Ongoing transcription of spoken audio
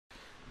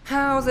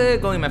How's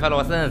it going, my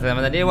fellow citizens? And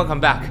today welcome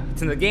back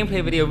to the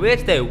gameplay video where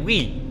today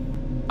we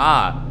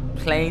are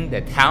playing the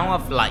Town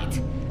of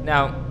Light.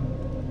 Now,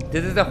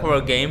 this is a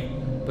horror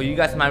game, but you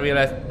guys might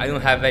realize I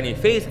don't have any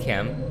face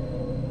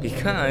cam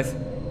because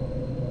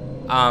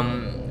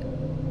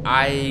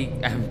I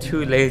am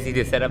too lazy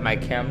to set up my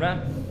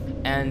camera,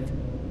 and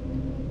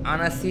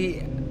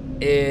honestly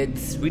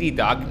it's really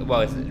dark.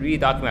 Well, it's really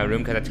dark in my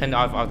room because I turned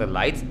off all the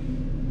lights.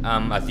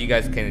 As you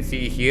guys can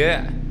see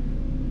here,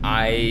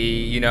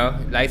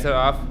 lights are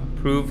off,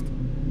 approved.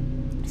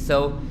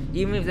 So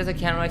even if there's a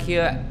camera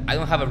here, I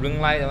don't have a ring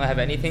light, I don't have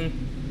anything.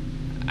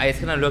 It's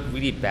gonna look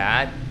really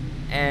bad,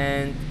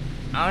 and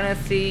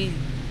honestly,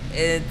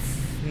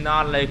 it's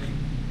not like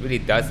really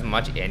does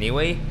much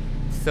anyway.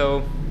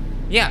 So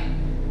yeah,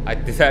 I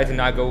decided to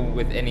not go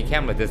with any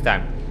camera this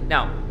time.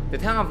 Now, the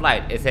Town of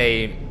Light is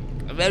a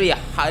very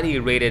highly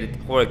rated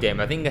horror game.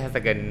 I think it has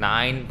like a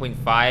 9.5,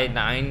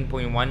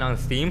 9.1 on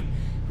Steam.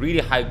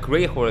 Really high,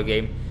 great horror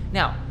game.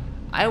 Now,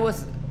 I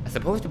was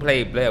supposed to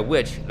play Blair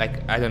Witch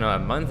like, I don't know, a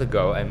month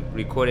ago and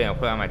recorded and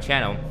put it on my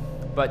channel.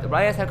 But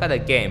right as I got the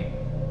game,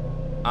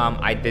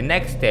 the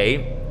next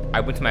day, I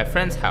went to my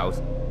friend's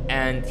house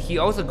and he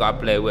also got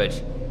Blair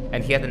Witch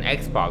and he has an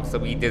Xbox, so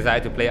we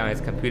decided to play on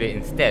his computer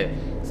instead.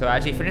 So I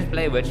actually finished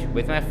Blair Witch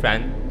with my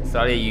friend.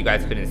 Sorry you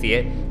guys couldn't see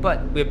it,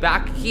 but we're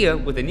back here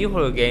with a new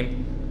horror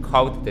game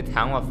called The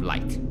Town of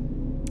Light.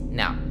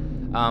 Now,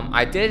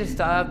 I did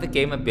start up the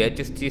game a bit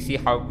just to see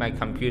how my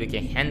computer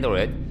can handle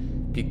it,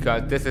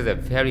 because this is a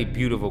very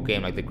beautiful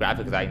game. Like, the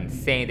graphics are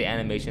insane, the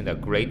animations are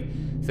great.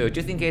 So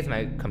just in case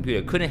my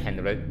computer couldn't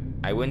handle it,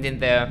 I went in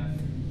there,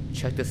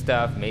 checked the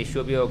stuff, made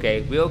sure we're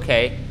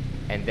okay,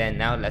 and then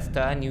now let's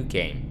start a new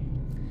game.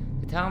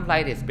 The Town of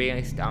Light is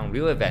based on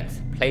real events,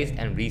 place,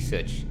 and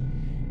research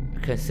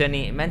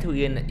concerning mental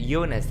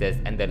illnesses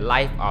and the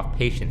life of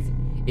patients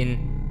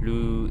in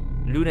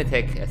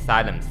lunatic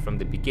asylums from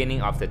the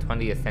beginning of the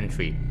 20th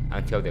century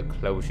until their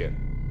closure.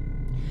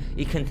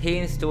 It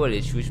contains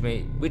stories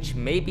which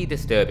may be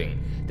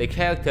disturbing. The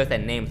characters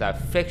and names are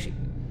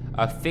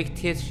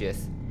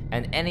fictitious,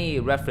 and any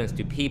reference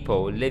to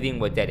people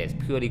living or dead is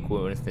purely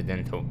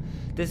coincidental.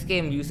 This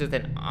game uses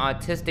an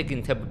artistic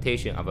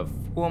interpretation of a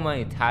former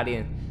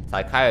Italian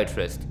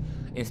psychiatric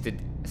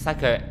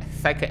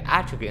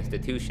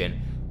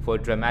institution for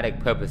dramatic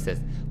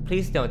purposes.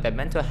 Please note that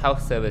mental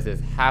health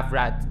services have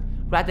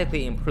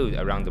radically improved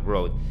around the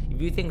world. If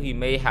you think you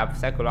may have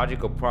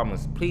psychological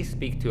problems, please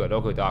speak to a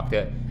local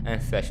doctor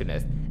and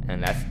specialist.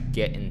 And let's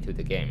get into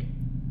the game.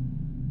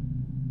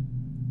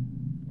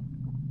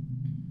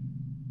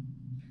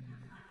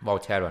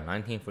 Volterra,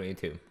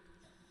 1942.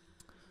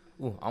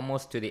 Ooh,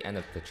 almost to the end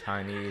of the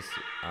Chinese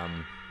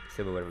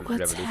Civil Revolution.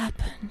 What's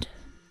happened?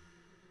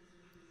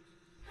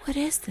 What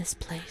is this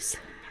place?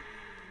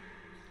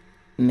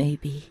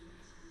 Maybe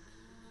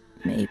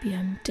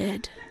I'm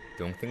dead.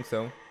 Don't think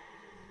so.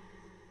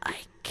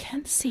 I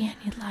can't see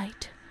any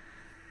light.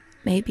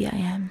 Maybe I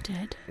am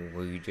dead.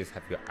 Will you just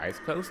have your eyes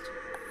closed?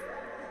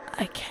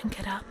 I can't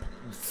get up.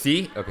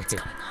 See? Okay. What's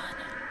going on?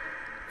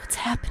 What's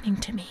happening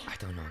to me? I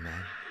don't know,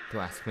 man.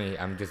 Don't ask me.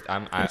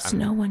 There's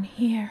no one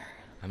here.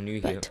 I'm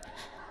new here. But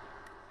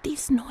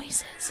these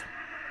noises.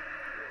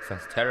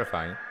 Sounds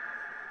terrifying.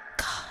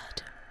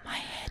 God, my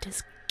head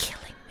is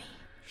killing me.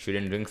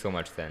 Shouldn't drink so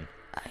much then.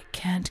 I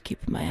can't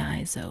keep my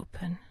eyes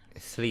open.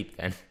 Sleep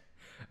then.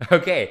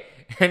 Okay,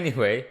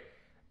 anyway.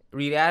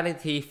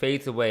 Reality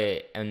fades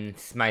away and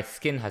my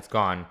skin has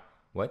gone.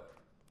 What?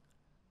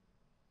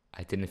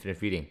 I didn't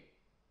finish reading.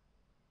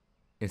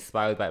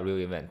 Inspired by real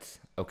events.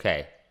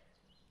 Okay.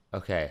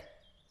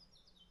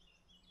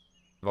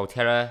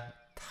 Volterra,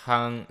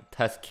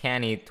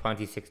 Tuscany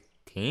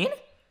 2016?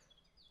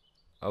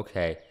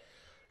 Okay.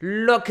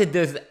 Look at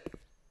this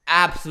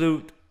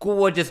absolute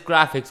gorgeous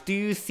graphics. Do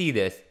you see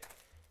this?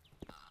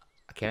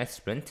 Can I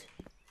sprint?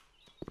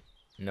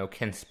 No,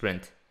 can't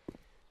sprint.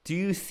 Do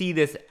you see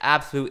this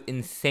absolute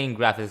insane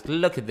graphics?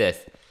 Look at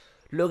this.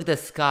 Look at the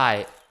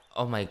sky.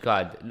 Oh my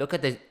god. Look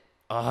at the...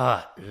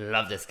 Oh,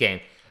 love this game.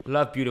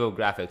 Love beautiful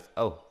graphics.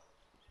 Oh.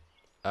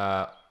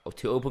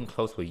 To open,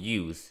 close, or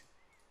use.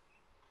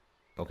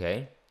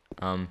 Okay.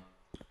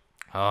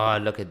 Oh,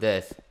 look at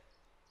this.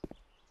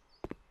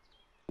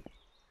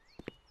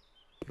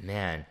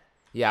 Man.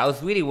 Yeah, I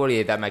was really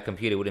worried that my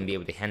computer wouldn't be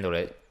able to handle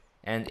it.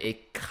 And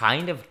it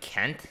kind of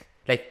can't.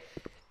 Like,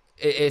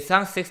 it's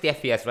on 60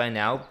 FPS right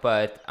now,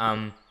 but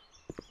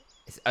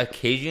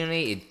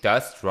occasionally it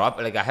does drop.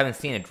 Like, I haven't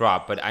seen it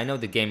drop, but I know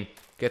the game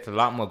gets a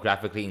lot more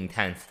graphically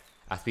intense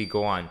as we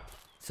go on.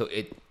 So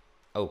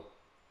oh,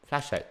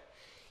 flashlight.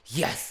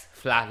 Yes,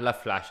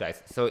 love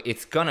flashlights. So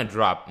it's gonna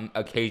drop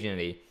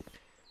occasionally.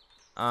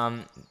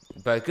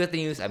 But good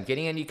news, I'm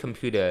getting a new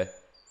computer,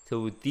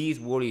 so these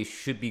worries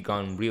should be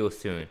gone real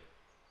soon.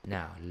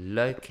 Now,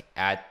 look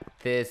at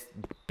this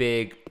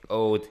big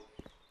old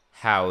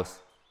house.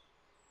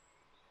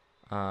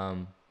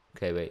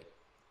 Okay, wait.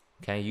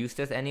 Can I use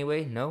this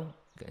anyway? No?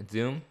 Okay,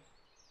 zoom.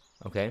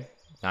 Okay,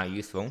 not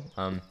useful.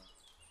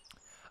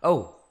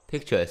 Oh,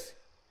 pictures.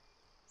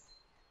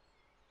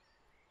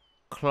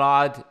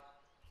 Claude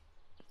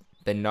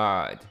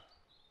Bernard.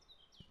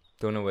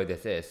 Don't know where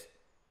this is.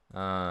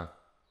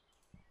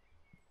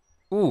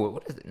 Ooh,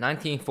 what is it?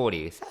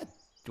 1940. Is that,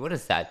 what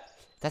is that?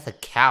 That's a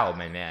cow,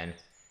 my man.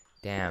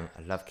 Damn,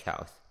 I love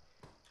cows.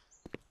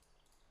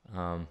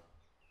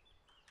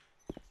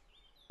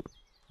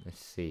 Let's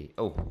see.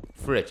 Oh,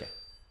 fridge.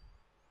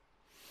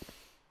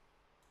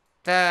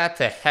 That's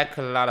a heck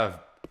of a lot of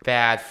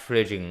bad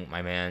fridging,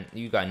 my man.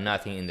 You got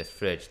nothing in this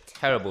fridge.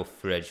 Terrible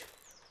fridge.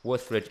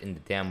 Worst fridge in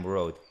the damn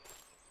world.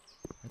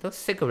 Are those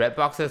cigarette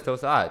boxes?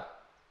 Those are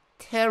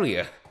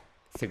Terrier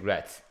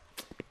cigarettes.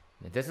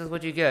 This is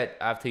what you get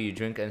after you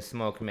drink and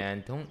smoke,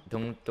 man. Don't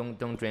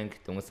drink,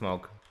 don't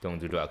smoke, don't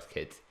do drugs,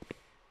 kids.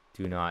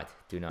 Do not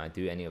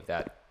do any of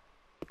that.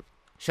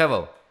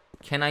 Shovel,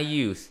 can I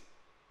use?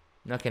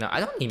 No, I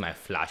don't need my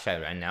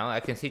flashlight right now.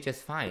 I can see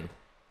just fine.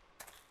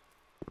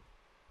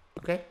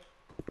 Okay,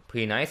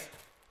 pretty nice.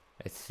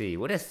 Let's see,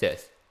 what is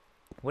this?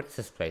 What is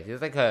this place?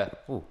 It's like a,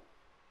 ooh.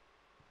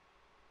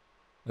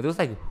 Are those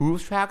like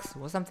hoof tracks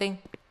or something?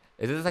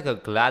 Is this like a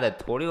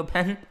gladiatorial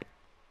pen?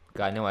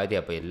 Got no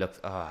idea, but it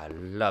looks, oh, I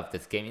love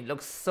this game. It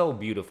looks so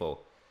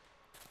beautiful.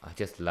 I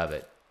just love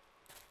it.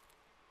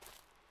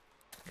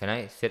 Can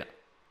I sit?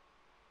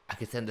 I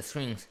can send the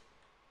strings.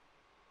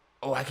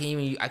 Oh, I can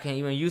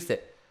even use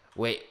it.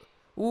 Wait.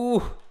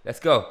 Ooh, let's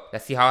go.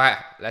 Let's see how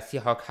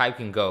high we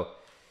can go.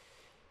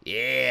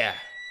 Yeah.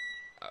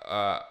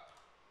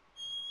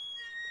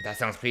 That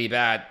sounds pretty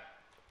bad.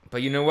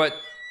 But you know what?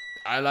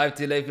 I like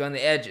to live on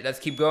the edge. Let's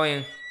keep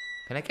going.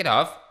 Can I get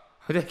off?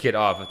 How do I get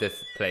off of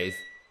this place?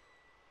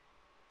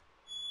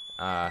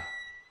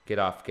 Get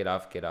off.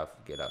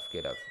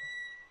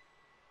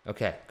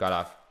 Okay, got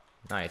off.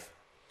 Nice.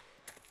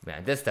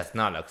 Man, this does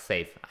not look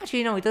safe.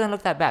 Actually, no, it doesn't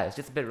look that bad. It's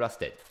just a bit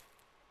rusted.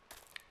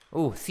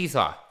 Ooh,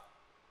 seesaw.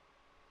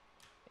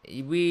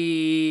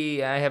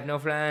 I have no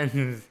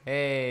friends.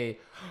 Hey.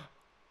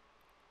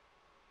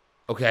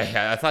 Okay,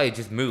 I thought it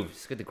just moved.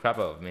 Scared the crap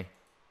out of me.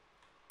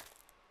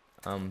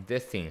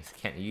 This thing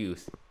can't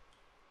use.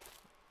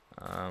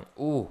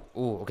 Ooh,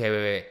 okay,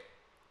 wait.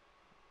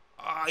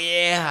 Oh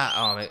yeah.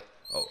 Oh my.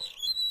 Oh,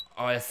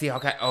 let's see how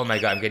can. Oh my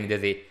god, I'm getting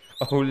dizzy.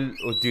 Oh,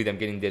 dude, I'm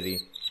getting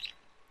dizzy.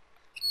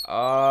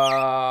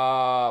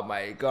 Oh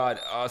my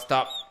god. Oh,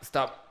 stop.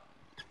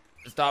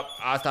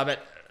 Ah, stop it.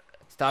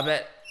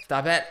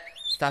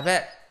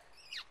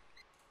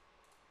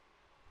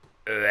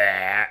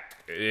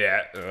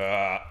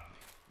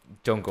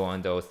 Don't go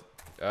on those.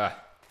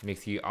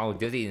 Makes you all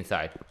dizzy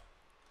inside.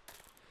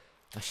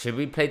 Should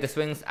we play the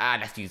swings?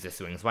 Let's use the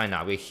swings. Why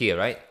not? We're here,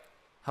 right?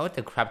 How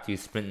the crap do you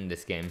sprint in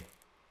this game?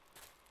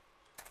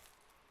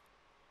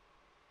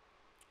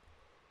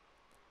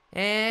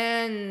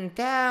 And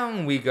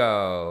down we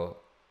go.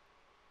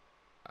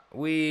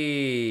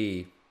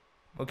 Okay,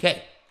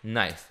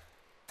 nice.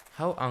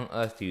 How on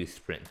earth do you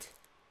sprint?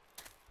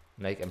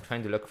 Like, I'm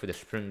trying to look for the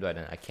sprint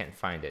button. I can't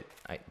find it.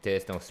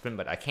 There's no sprint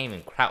button. I can't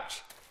even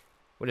crouch.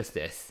 What is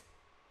this?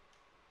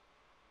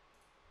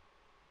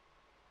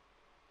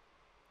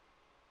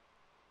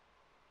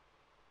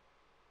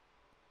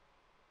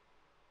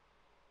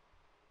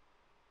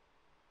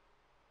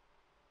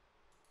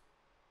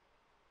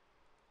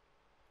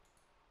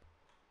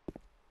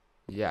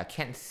 Yeah, I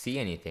can't see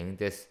anything.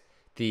 There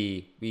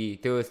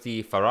was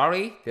the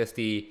Ferrari, there's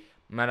the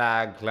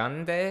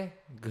Maraglande,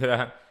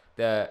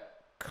 the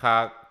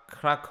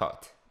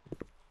Krakot,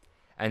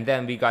 and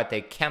then we got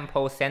the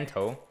Campo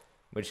Santo,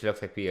 which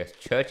looks like a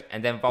church,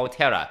 and then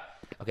Volterra.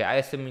 Okay, I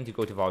assume we need to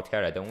go to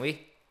Volterra, don't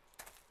we?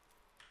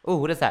 Oh,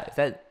 what is that?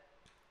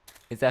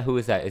 Who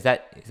is that? Is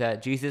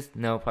that Jesus?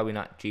 No, probably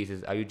not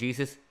Jesus. Are you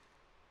Jesus?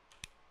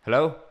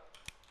 Hello?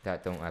 I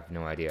have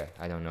no idea.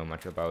 I don't know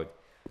much about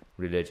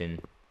religion.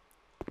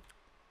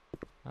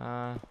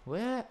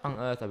 Where on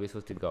earth are we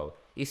supposed to go?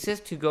 It says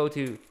to go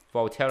to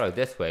Volterra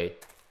this way,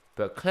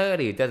 but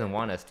clearly it doesn't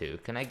want us to.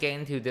 Can I get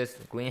into this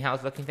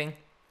greenhouse looking thing?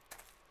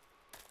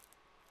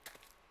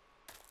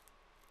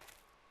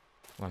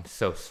 Oh, I'm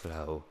so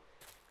slow.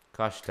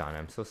 Gosh darn,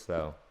 I'm so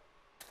slow.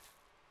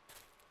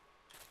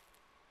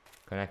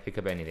 Can I pick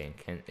up anything?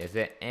 Is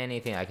there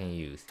anything I can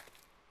use?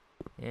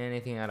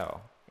 Anything at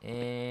all?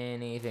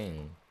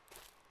 Anything?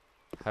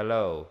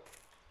 Hello?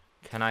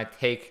 Can I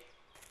take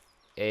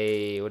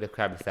what the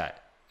crap is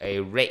that? A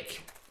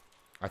rake.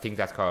 I think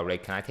that's called a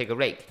rake. Can I take a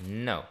rake?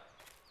 No.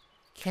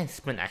 Can't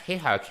sprint. I hate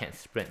how I can't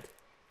sprint.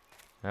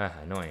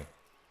 Annoying.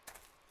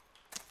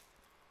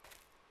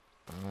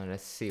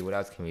 Let's see. What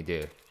else can we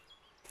do?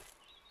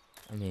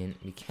 I mean,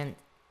 we can't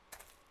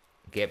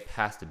get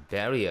past the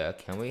barrier,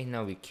 can we?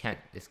 No, we can't.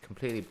 It's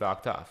completely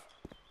blocked off.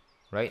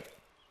 Right?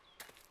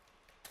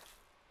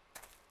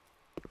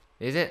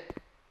 Is it?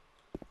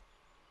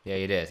 Yeah,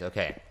 it is.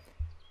 Okay.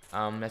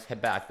 Let's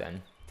head back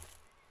then.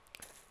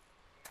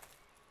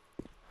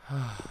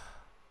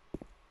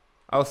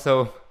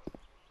 Also,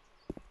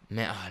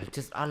 man,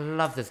 I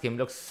love this game. It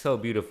looks so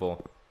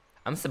beautiful.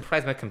 I'm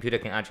surprised my computer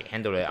can actually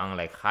handle it on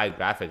like high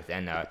graphics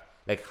and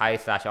like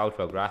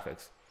high/ultra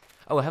graphics.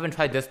 Oh, I haven't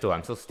tried this door.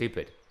 I'm so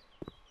stupid.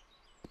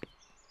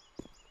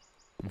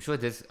 I'm sure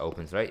this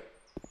opens, right?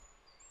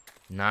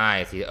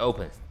 Nice, it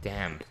opens.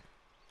 Damn.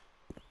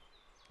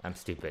 I'm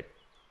stupid.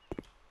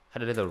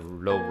 Had a little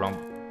low rump.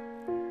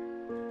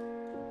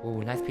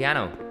 Ooh, nice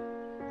piano.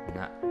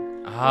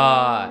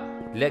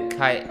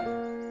 Lekai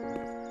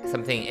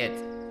something it.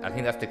 I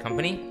think that's the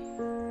company.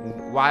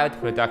 Wild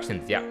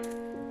Productions, yeah.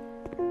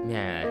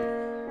 Man.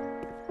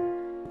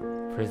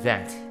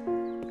 Present.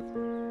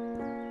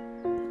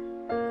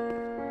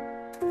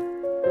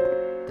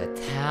 The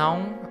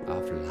Town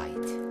of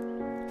Light.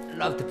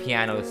 Love the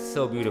piano, it's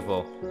so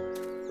beautiful.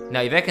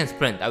 Now if I can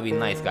sprint, that would be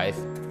nice, guys.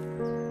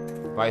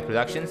 Wild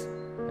Productions.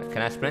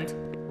 Can I sprint?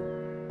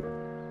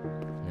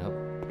 Nope.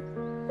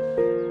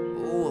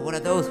 Ooh, what are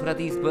those? What are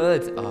these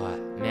birds? Oh,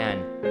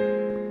 man.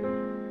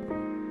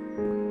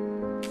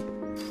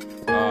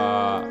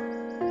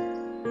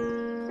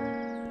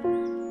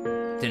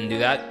 Didn't do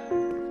that.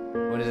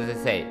 What does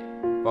it say?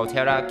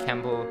 Volterra,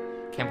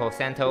 Campo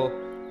Santo,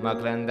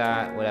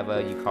 Maglenda,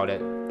 whatever you call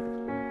it.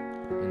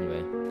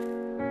 Anyway.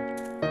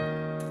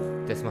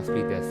 This must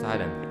be the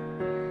asylum.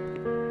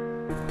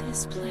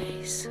 This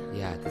place.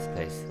 Yeah, this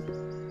place.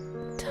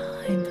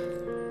 Time.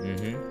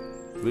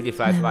 Mm-hmm. Really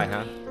flies by,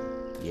 huh?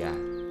 Yeah.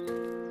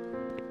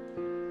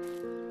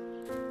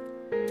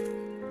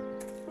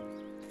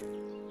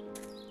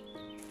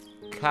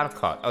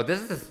 Charcot. Oh,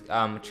 this is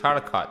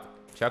Charcot.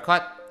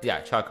 Charcot?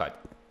 Yeah, Charcot.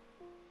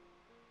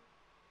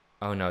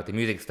 Oh no, the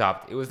music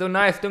stopped. It was so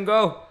nice. Don't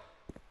go.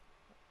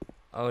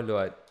 Oh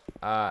lord.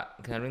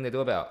 Can I ring the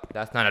doorbell?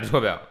 That's not a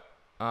doorbell.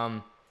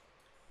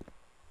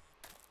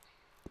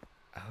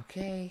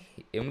 Okay,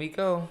 in we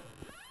go.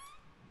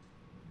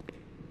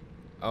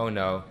 Oh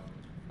no.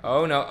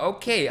 Oh no.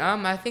 Okay.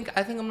 I think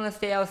I'm gonna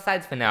stay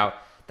outside for now.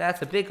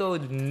 That's a big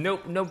old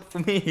nope for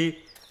me.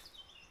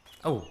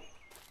 Oh,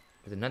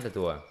 there's another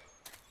door.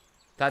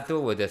 That door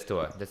or this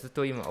door? Does this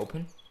door even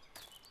open?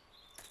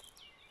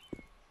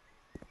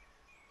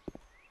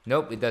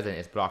 Nope, it doesn't.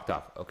 It's blocked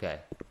off. Okay.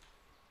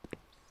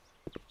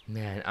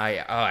 Man,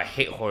 I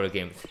hate horror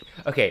games.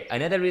 Okay,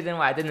 another reason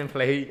why I didn't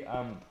play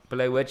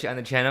Blair Witch on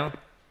the channel.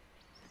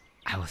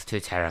 I was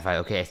too terrified.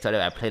 Okay,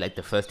 I played like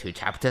the first 2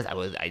 chapters. I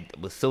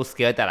was so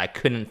scared that I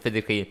couldn't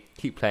physically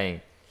keep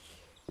playing.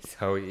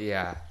 So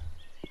yeah.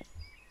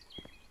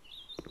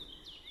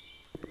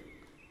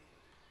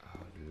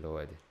 Oh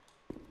lord.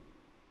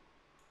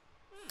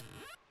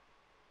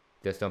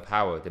 There's no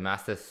power. The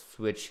master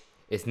switch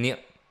is near.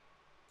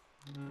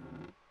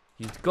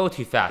 You go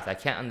too fast. I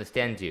can't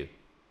understand you.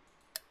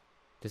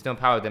 There's no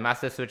power. The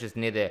master switch is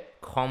near the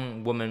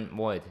calm woman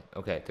ward.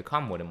 Okay, the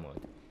calm woman ward.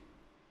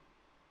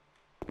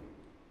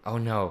 Oh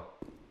no.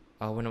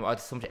 Oh,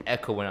 there's so much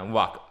echo when I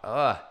walk.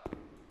 Ugh.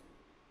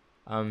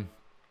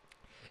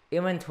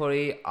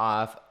 Inventory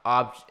of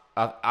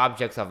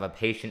objects of a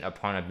patient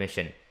upon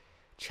admission.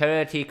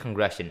 Charity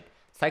Congregation.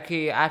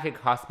 Psychiatric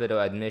hospital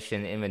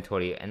admission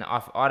inventory and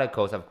of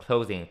articles of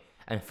clothing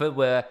and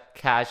footwear,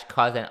 cash,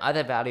 cards, and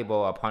other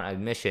valuable upon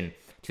admission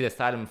to the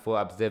asylum for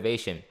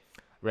observation.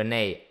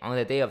 Renee, on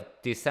the day of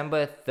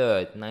December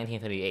 3rd,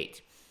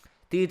 1938.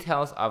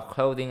 Details of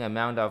clothing,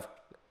 amount of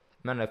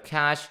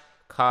cash,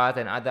 cards,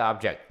 and other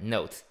objects.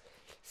 Notes: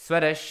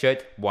 sweater,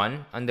 shirt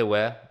 1,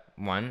 underwear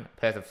 1,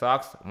 pairs of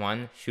socks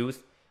 1,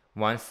 shoes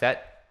 1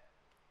 set,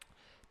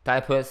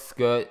 diaper,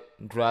 skirt,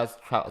 dress,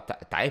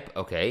 diaper,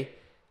 okay,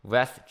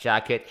 vest,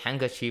 jacket,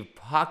 handkerchief,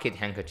 pocket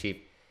handkerchief.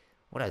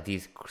 What are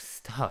these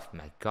stuff?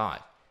 My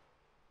god.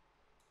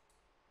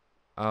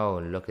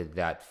 Oh, look at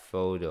that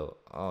photo.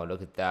 Oh,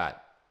 look at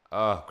that.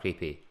 Oh,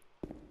 creepy.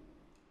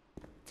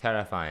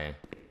 Terrifying.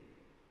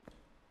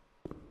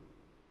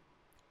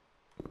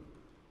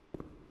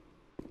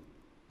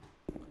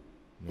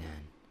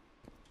 Man.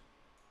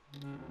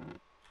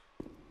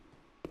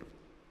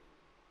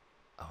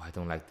 Oh, I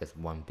don't like this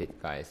one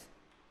bit, guys.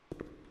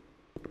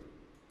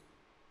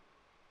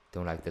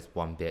 Don't like this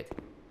one bit.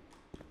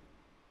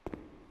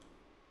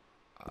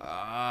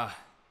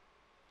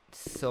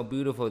 So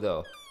beautiful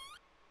though.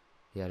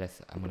 Yeah,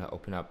 I'm gonna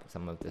open up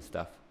some of this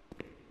stuff.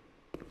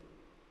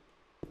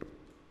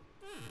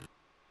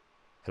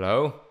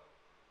 Hello?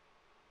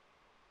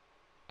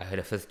 I heard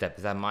a footstep.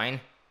 Is that mine?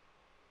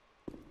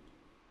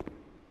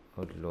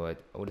 Oh lord.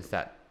 What is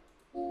that?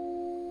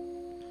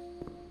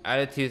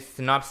 Added to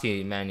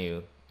synopsis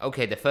menu.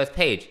 Okay, the first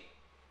page.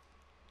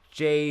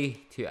 J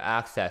to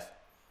access.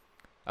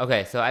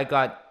 Okay, so I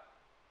got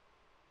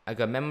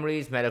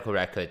memories, medical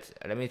records.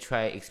 Let me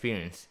try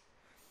experience.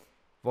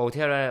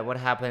 Volterra, what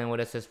happened? What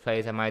is this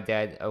place? Am I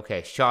dead?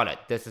 Okay, Charlotte.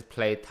 This is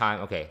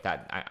playtime. Okay,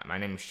 my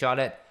name is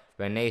Charlotte.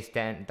 Renee's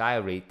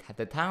diary.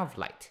 The Town of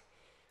Light.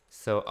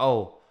 So,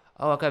 oh,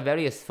 I got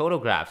various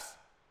photographs.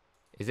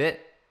 Is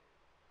it?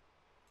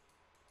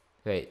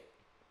 Wait.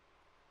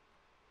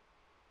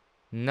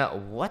 No,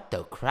 what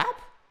the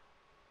crap?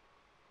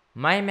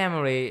 My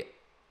memory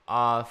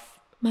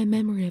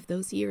of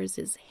those years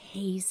is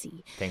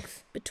hazy.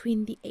 Thanks.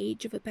 Between the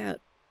age of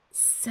about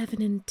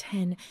 7 and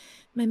 10,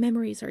 my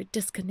memories are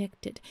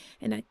disconnected,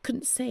 and I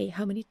couldn't say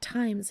how many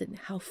times and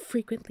how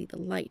frequently the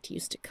light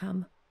used to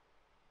come.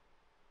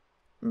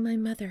 My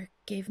mother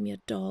gave me a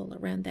doll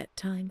around that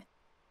time.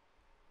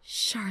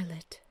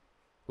 Charlotte.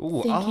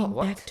 Ooh, Thinking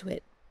what? back to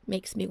it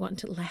makes me want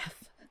to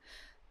laugh.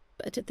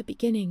 But at the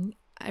beginning,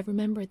 I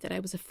remembered that I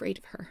was afraid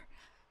of her.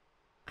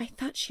 I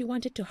thought she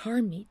wanted to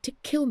harm me, to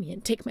kill me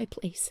and take my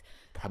place.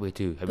 Probably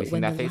do. Have you But seen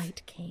when that the face?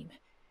 light came,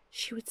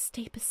 she would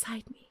stay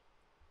beside me.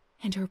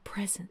 And her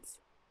presence.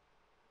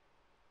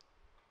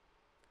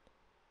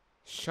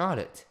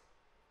 Charlotte.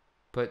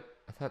 But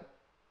I thought.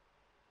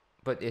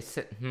 But it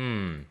said.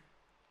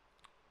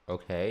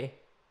 Okay.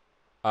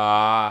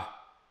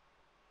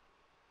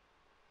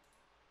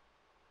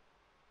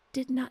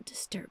 Did not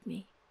disturb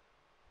me.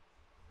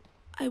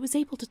 I was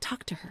able to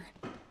talk to her,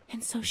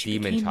 and so she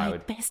Demon became my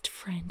child. best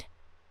friend.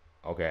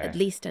 Okay. At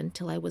least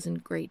until I was in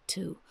grade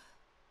 2,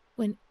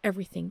 when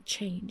everything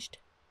changed.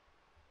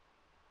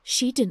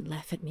 She didn't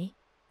laugh at me,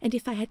 and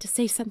if I had to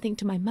say something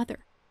to my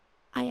mother,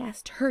 I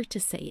asked her to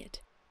say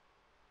it.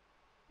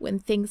 When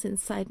things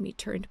inside me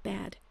turned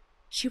bad,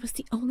 she was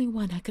the only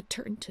one I could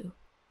turn to.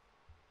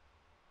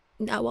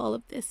 Now all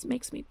of this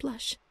makes me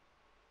blush,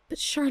 but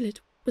Charlotte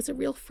was a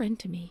real friend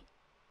to me.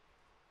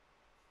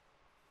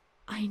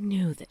 I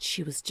knew that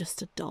she was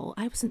just a doll.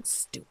 I wasn't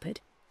stupid,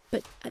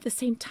 but at the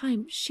same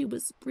time, she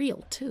was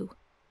real too.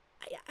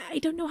 I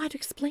don't know how to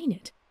explain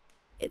it.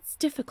 It's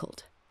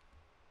difficult.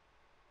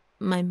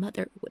 My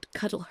mother would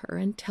cuddle her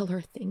and tell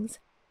her things.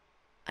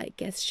 I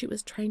guess she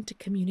was trying to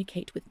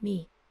communicate with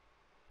me,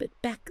 but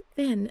back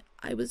then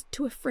I was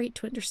too afraid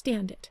to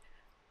understand it.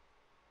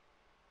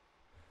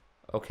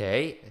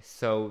 Okay,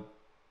 so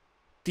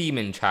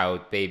demon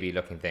child baby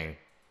looking thing.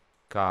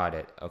 Got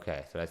it.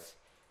 Okay, so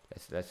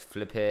let's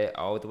flip it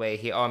all the way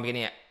here. Oh, I'm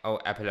getting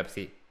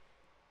epilepsy.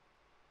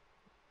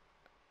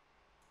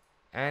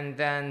 And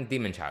then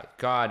demon child.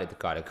 Got it.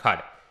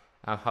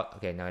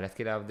 Okay, now let's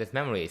get out of these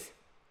memories.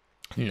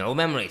 No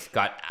memories.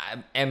 Got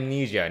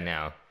amnesia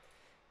now.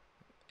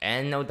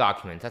 And no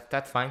documents.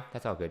 That's fine.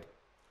 That's all good.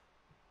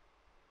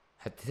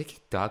 Did it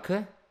get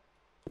darker?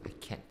 I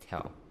can't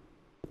tell.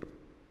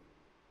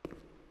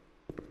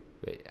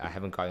 Wait, I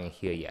haven't gotten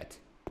here yet.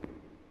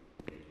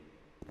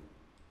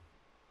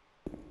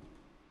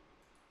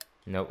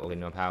 Nope, okay,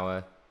 no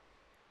power.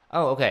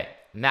 Oh, okay.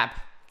 Map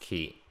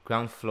key.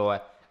 Ground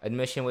floor.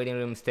 Admission, waiting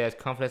room, stairs,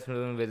 conference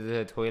room,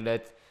 visitor,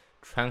 toilet,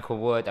 tranquil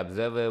ward,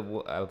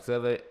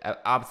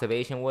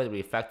 observation ward,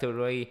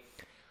 refectory,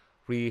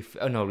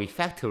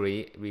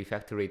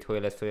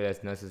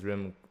 toilets, nurse's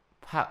room,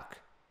 park.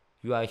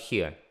 You are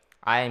here.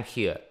 I am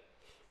here.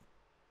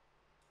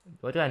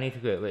 What do I need to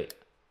go? Wait.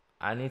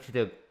 I need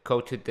to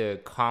go to the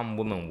calm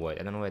woman ward.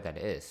 I don't know where that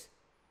is.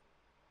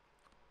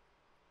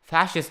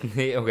 Fascist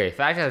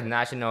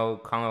National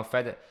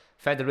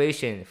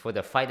Federation for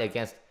the fight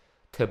against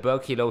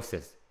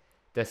tuberculosis.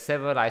 The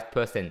civilized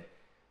person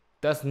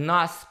does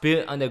not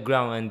spit on the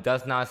ground and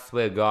does not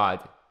swear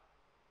God.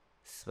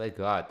 Swear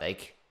God,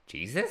 like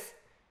Jesus?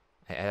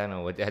 I don't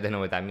know what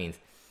that means.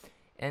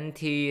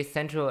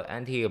 Central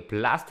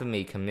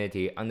Anti-Blasphemy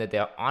Committee under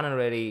the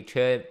honorary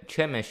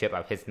chairmanship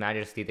of His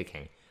Majesty the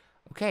King.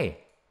 Okay,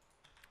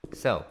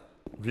 so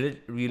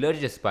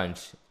religious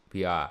bunch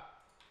we are.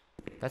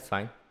 That's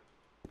fine.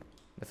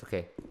 That's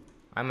okay.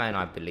 I might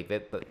not believe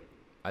it, but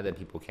other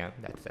people can.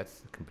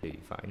 That's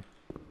completely fine.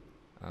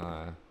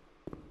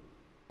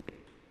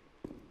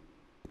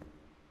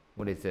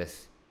 What is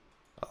this?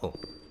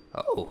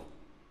 Oh,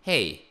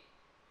 hey.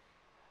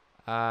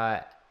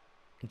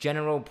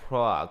 General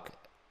Prague.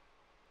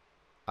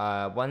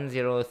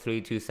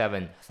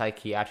 10327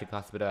 psychiatric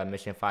hospital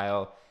admission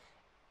file.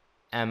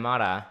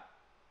 Amara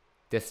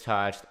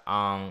discharged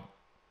on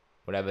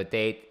whatever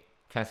date,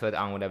 transferred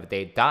on whatever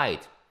date,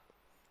 died.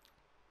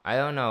 I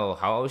don't know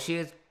how old she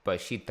is, but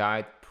she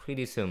died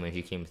pretty soon when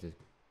she came to this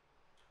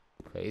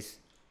place.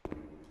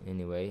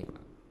 Anyway.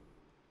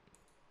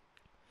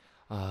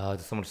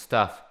 There's so much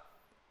stuff.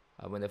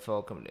 When the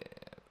fall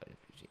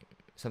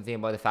something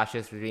about the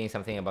fascist regime,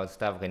 something about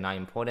stuff, okay, not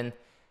important.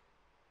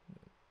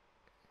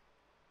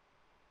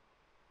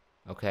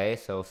 Okay,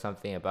 so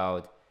something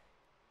about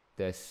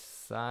the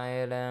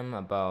asylum,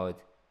 about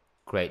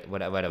great,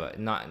 whatever.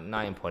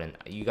 Not important.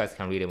 You guys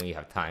can read it when you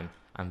have time.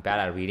 I'm bad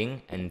at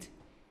reading, and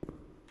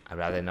I'd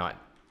rather not.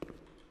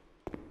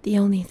 The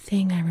only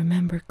thing I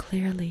remember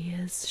clearly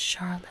is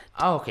Charlotte.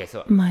 Oh, okay,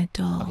 so my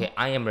doll. Okay,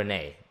 I am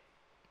Renee.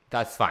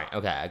 That's fine.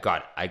 Okay, I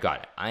got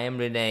it. I am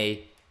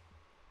Renee.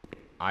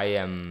 I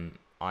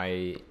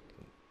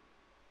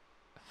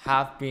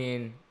have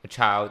been a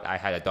child. I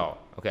had a doll.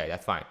 Okay,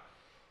 that's fine.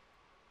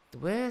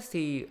 Where's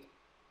the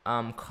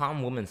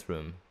calm woman's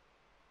room?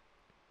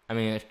 I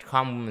mean,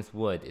 calm woman's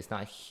wood. It's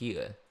not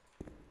here.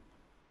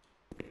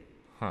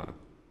 Huh.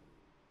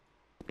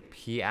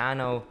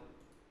 Piano.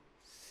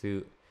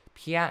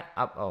 Piano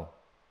up. Oh,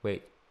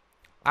 wait.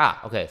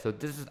 Okay. So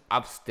this is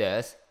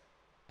upstairs.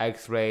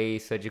 X-ray,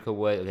 surgical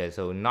wood. Okay,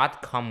 so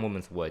not calm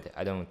woman's wood.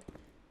 I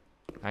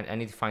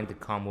need to find the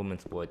calm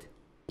woman's wood.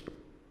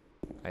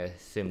 I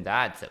assume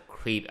that's a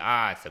creep.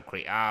 It's a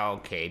creep.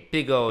 Okay.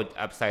 Big old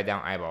upside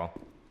down eyeball.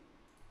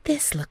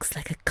 This looks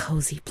like a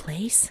cozy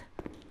place.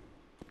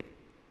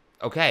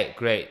 Okay,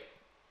 great.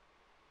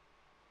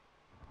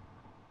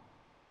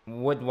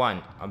 Wood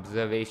 1,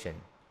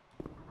 observation.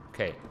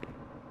 Okay.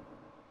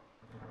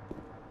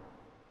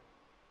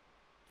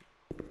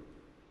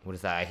 What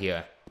is that I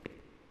hear?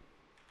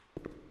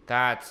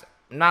 That's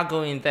not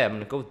going there. I'm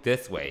gonna go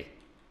this way.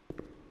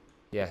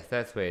 Yes,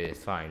 that way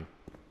is fine.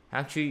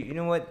 Actually, you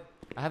know what?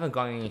 I haven't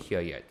gone in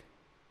here yet.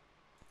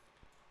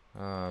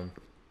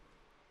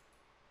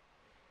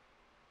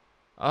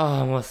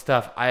 Oh, more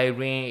stuff.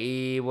 Irene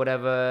E,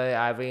 whatever.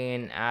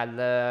 Irene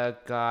Adler,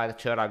 God,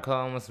 Sherlock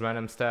Holmes,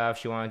 random stuff.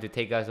 She wanted to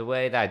take us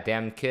away. That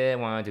damn kid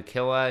wanted to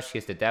kill us.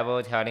 She's the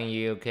devil telling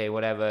you, okay,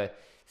 whatever.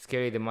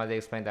 Scary, the mother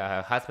explained that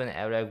her husband,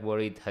 Eric,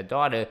 worried her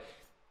daughter.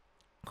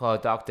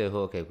 Called Doctor Who.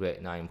 Okay,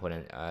 great, not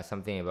important.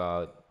 Something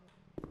about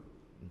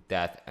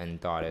death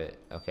and daughter.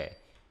 Okay.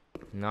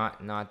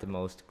 Not the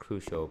most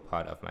crucial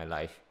part of my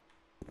life.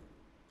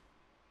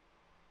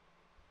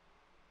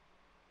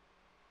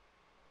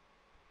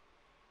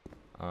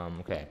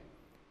 Okay.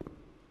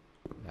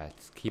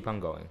 Let's keep on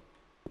going.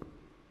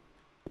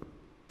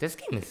 This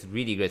game is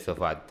really good so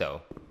far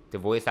though. The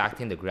voice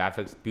acting, the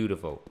graphics,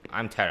 beautiful.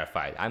 I'm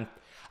terrified.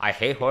 I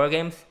hate horror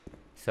games,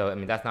 so I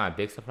mean that's not a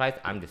big surprise.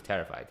 I'm just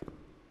terrified.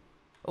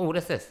 Oh, what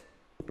is this?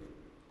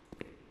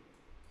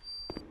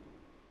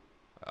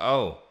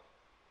 Oh.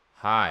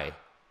 Hi.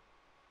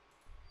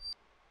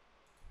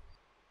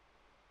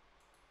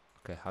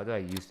 Okay, how do I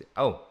use it?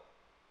 Oh.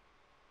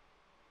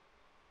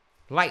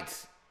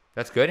 Lights.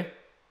 That's good.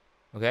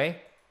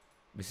 Okay.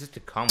 Is this the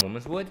calm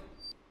woman's wood?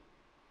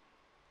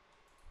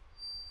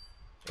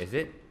 Is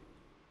it?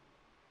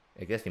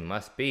 I guess it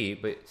must be,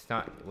 but it's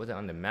not. It wasn't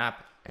on the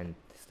map and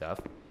stuff.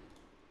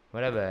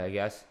 Whatever, I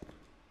guess.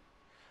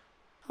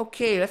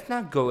 Okay, let's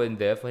not go in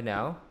there for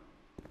now.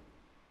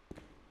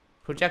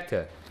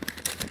 Projector.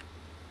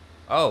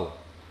 Oh.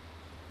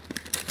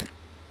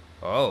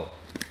 Oh.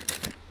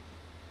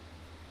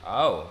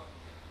 Oh.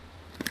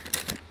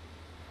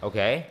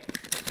 Okay.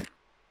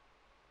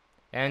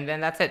 And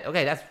then that's it.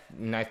 Okay, that's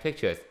nice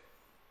pictures.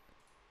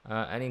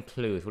 Any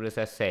clues? What does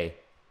that say?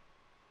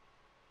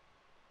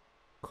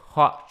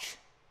 Koch.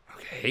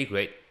 Okay,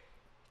 great.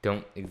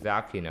 Don't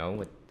exactly know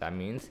what that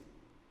means.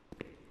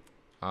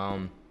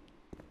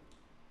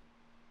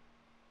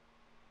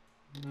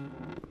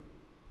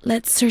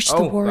 Let's search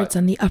the wards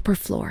on the upper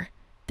floor.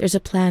 There's a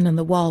plan on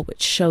the wall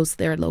which shows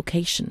their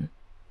location.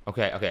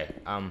 Okay.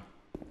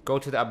 Go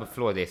to the upper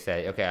floor, they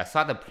say. Okay, I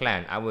saw the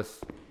plan. I was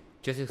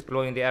just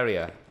exploring the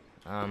area.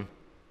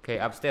 Okay,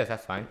 upstairs,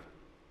 that's fine.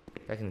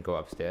 I can go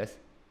upstairs.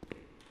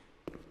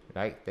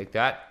 Right, like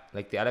that.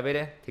 Like the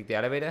elevator. Take the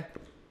elevator.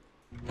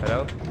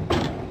 Hello?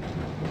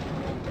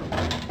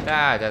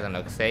 That doesn't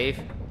look safe.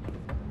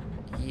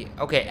 Yeah.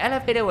 Okay,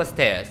 elevator was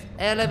stairs.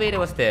 Elevator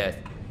was stairs.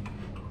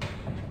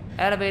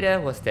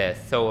 Elevator was stairs.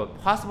 So,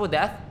 possible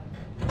death?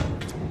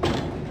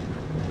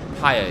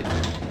 Tired.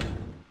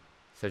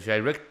 So should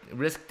I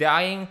risk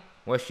dying?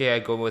 Or should I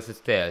go with the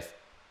stairs?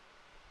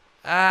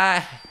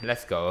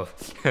 Let's go.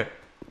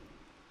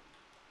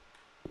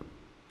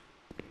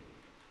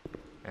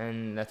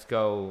 And let's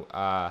go,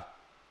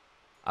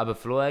 upper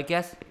floor, I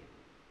guess?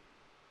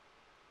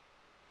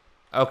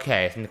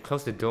 Okay, so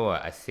close the door.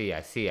 I see.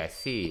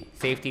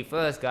 Safety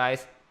first,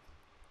 guys.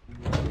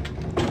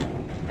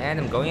 And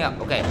I'm going up.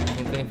 Okay,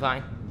 everything's going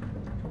fine.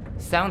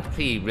 Sounds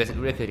pretty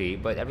rickety,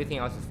 but everything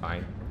else is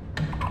fine.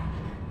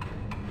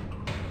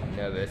 I'm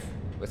nervous.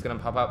 What's gonna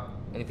pop up?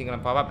 Anything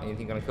gonna pop up?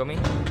 Anything gonna kill me?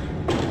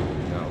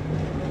 No.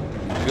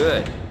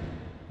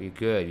 We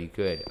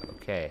good.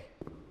 Okay.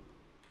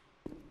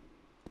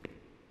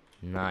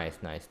 Nice.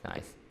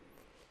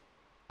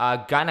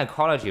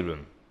 Gynecology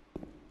room.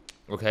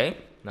 Okay.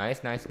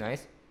 Nice.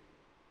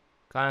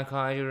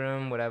 Gynecology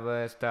room,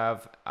 whatever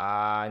stuff.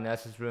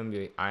 Nurse's room.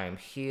 I am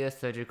here.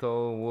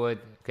 Surgical wood.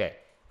 Okay.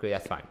 Great.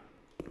 That's fine.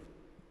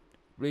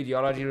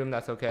 Radiology room.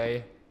 That's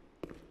okay.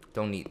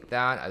 Don't need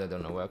that. I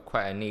don't know what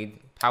quite I need.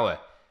 Power.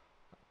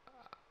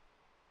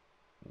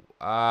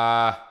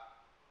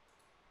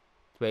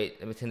 Wait.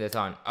 Let me turn this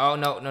on. Oh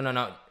no.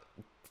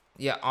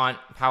 Yeah, on.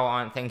 Power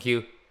on. Thank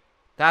you.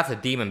 That's a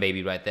demon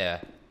baby right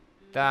there.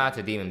 That's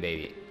a demon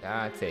baby.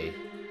 That's a...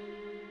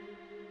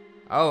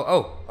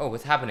 Oh,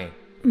 what's happening?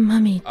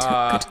 Mummy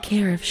took good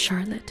care of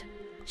Charlotte.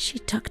 She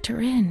tucked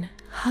her in,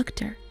 hugged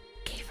her,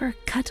 gave her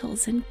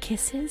cuddles and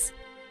kisses.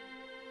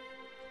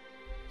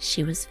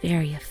 She was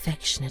very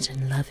affectionate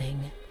and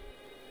loving.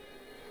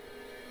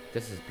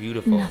 This is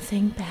beautiful.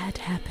 Nothing bad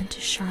happened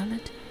to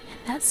Charlotte,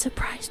 and that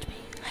surprised me.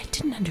 I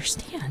didn't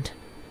understand.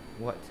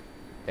 What?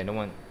 They don't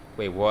want...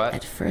 Wait, what?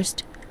 At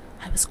first,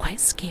 I was quite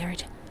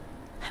scared.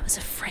 I was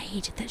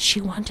afraid that she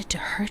wanted to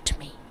hurt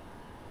me.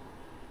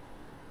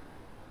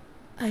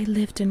 I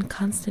lived in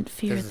constant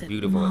fear this is that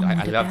beautiful. Mom I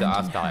would love the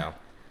art abandon style. her.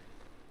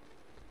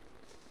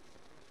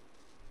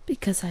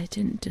 Because I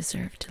didn't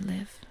deserve to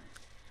live.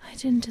 I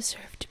didn't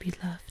deserve to be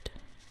loved.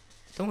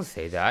 Don't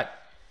say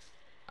that.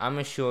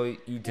 I'm sure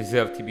you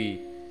deserve to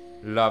be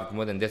loved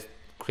more than this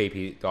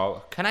creepy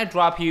doll. Can I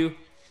drop you?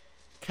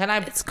 Can I...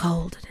 It's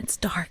cold and it's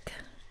dark.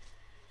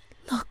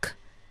 Look,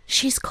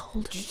 she's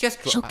cold.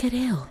 She'll get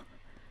ill.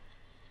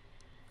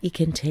 We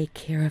can take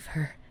care of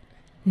her.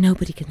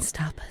 Nobody can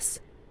stop us.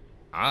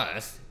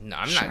 Us? No,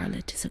 I'm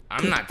Charlotte is a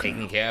I'm good not girl.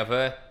 taking care of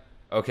her.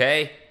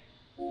 Okay?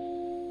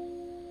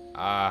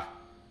 I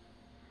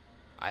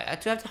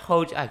do have to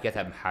hold you. I guess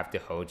I have to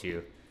hold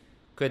you.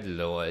 Good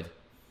lord.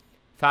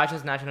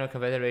 Fascist National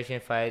Confederation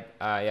fight.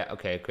 Yeah,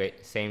 okay,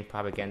 great. Same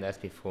propaganda as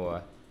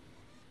before.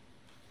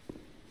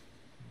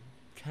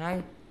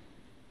 Can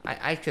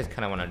I just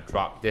kind of want to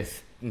drop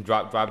this,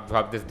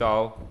 drop this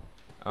doll.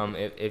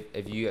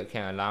 If you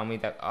can allow me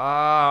that.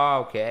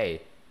 Oh,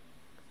 okay.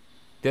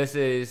 This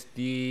is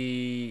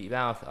the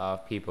mouth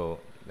of people.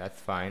 That's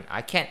fine.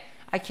 I can't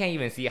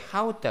even see.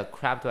 How the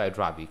crap do I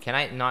drop you? Can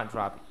I not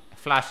drop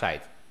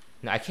flashlight?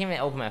 No, I can't even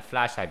open my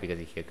flashlight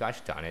because of here.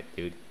 Gosh darn it,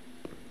 dude.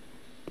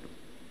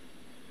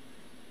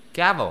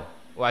 Gavel.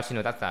 Well, actually,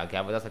 no, that's not a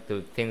gavel. That's like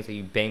the things that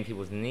you bang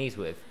people's knees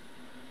with.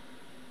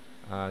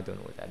 I don't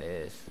know what that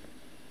is.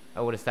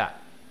 Oh, what is that?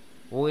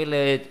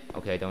 Toilet.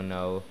 Okay, I don't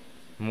know.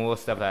 More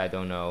stuff that I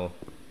don't know.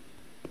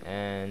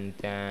 And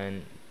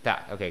then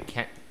that. Okay,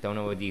 don't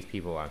know what these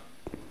people are.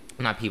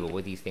 Not people,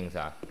 what these things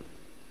are.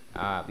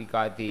 We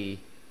got the.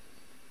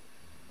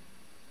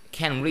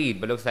 Can't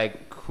read, but looks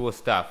like cool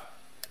stuff.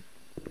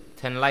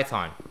 Turn the lights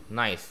on.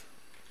 Nice.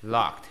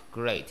 Locked.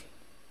 Great.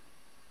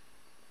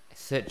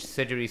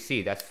 Surgery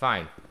C. That's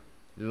fine.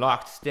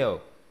 Locked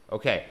still.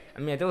 Okay. I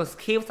mean, there was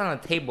cables on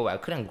the table, but I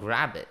couldn't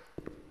grab it.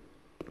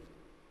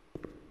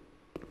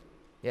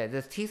 Yeah,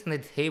 there's teeth on the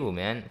table,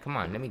 man. Come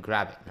on, let me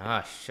grab it.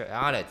 Oh, shit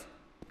on it.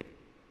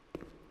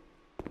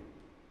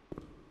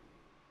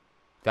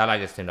 That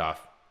light just turned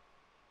off.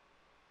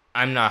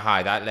 I'm not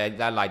high.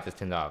 That light just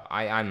turned off.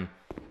 I'm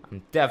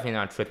definitely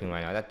not tripping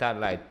right now. That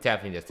light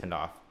definitely just turned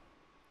off.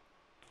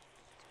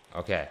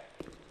 Okay.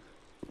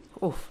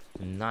 Oof.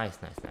 Nice.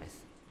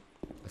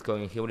 Let's go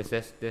in here. What is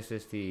this? This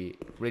is the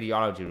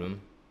radiology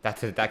room.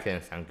 That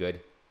didn't sound good.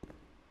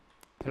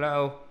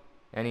 Hello?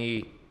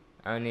 Any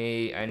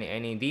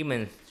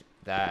demons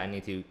that I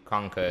need to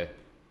conquer?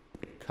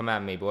 Come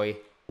at me, boy.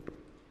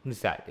 What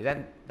is that? Is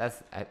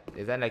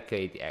that like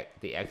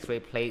the X-ray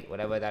plate,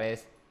 whatever that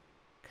is?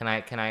 Can I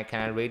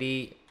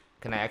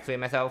X-ray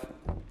myself?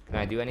 Can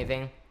I do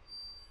anything?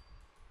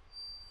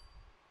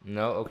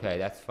 No. Okay,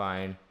 that's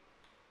fine.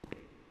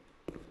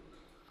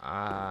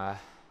 That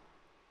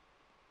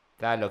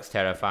looks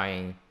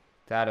terrifying.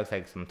 That looks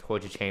like some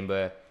torture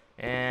chamber.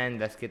 And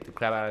let's get the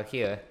crap out of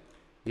here.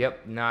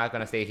 Yep, not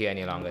gonna stay here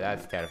any longer.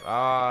 That's terrifying.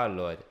 Oh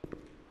lord.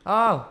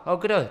 Oh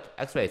good.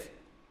 X-rays.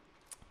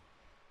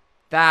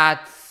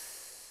 That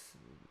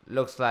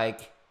looks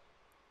like.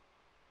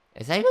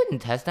 Is that even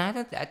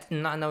intestine? I did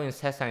not know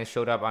intestine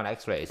showed up on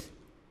X-rays.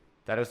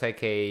 That looks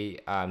like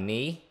a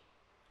knee.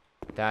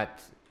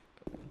 That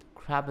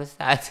crap is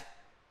that?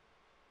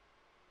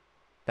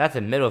 That's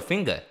a middle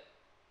finger.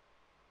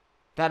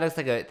 That looks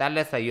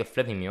like you're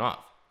flipping me off.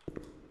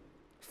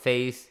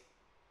 Face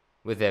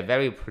with a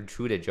very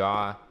protruded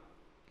jaw,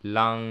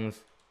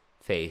 lungs,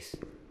 face.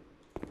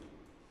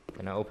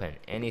 Can I open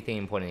anything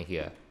important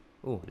here?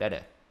 Ooh,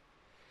 letter.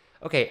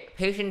 Okay,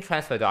 patient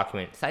transfer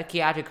document.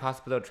 Psychiatric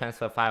hospital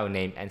transfer file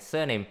name and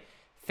surname.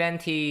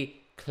 Fenty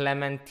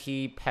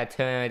Clementi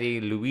Paternity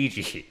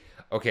Luigi.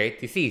 Okay,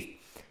 deceased.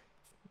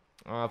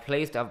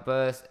 Place of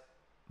birth.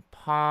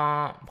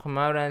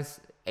 Pomerance,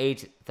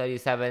 age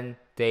 37,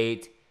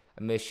 date,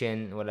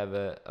 admission,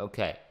 whatever.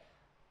 Okay.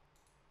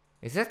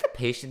 Is this the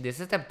patient? Is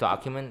this the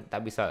document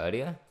that we saw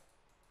earlier?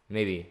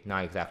 Maybe,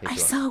 not exactly sure. I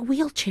saw a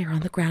wheelchair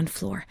on the ground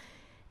floor.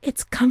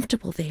 It's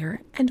comfortable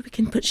there, and we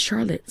can put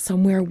Charlotte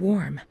somewhere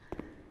warm.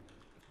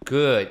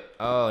 Good.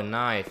 Oh,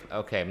 nice.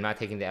 Okay, I'm not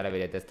taking the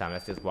elevator this time.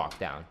 Let's just walk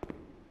down.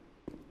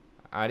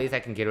 At least I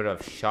can get rid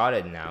of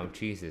Charlotte now.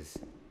 Jesus.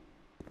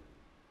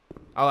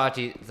 Oh,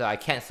 actually, so I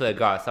can't swear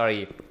God.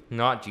 Sorry,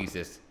 not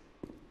Jesus.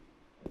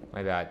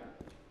 My bad.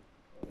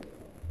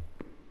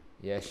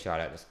 Yes,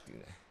 Charlotte. Let's do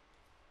that.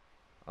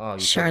 Oh,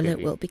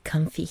 Charlotte will be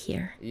comfy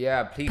here.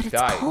 Yeah, please but it's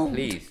die, cold.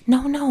 please.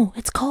 No,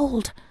 it's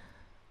cold.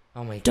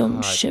 Oh my God.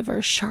 Don't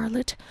shiver,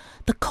 Charlotte.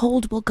 The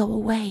cold will go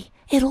away.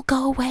 It'll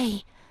go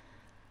away.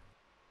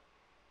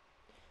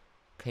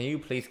 Can you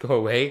please go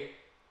away?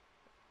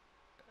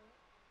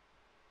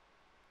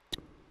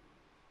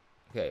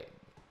 Okay.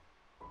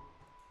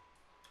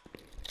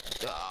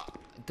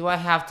 Do I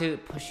have to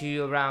push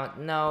you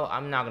around? No,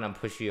 I'm not gonna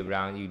push you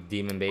around, you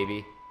demon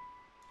baby.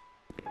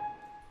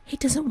 He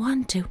doesn't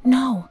want to.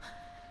 No.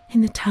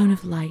 In the town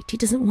of light, he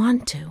doesn't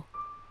want to.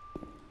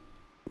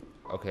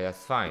 Okay,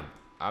 that's fine.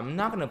 I'm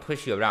not gonna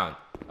push you around,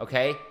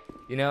 okay?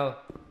 You know,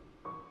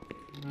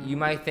 you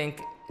might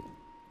think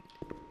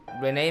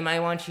Renee might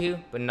want you,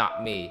 but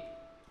not me.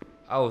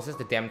 Oh, is this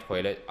the damn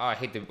toilet? Oh, I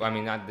hate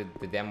not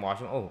the damn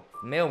washroom. Oh,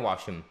 male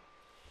washroom.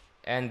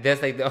 And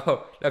there's like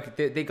look,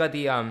 they got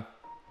the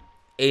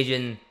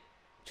Asian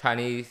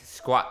Chinese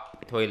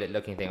squat toilet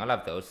looking thing. I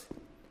love those.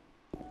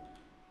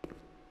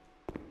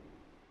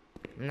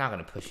 I'm not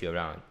gonna push you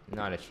around.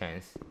 Not a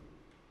chance.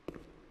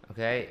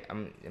 Okay,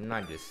 I'm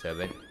not your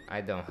servant. I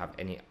don't have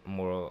any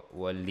moral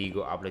or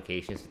legal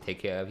obligations to take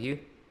care of you.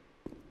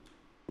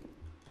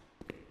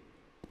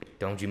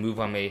 Don't you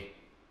move on me.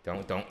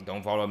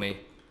 Don't follow me.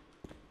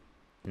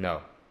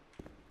 No.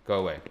 Go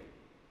away.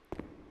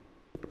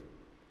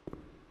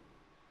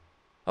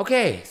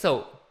 Okay,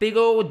 so big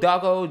old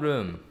doggo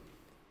room.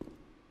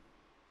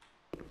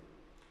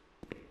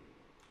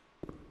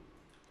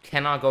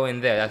 Cannot go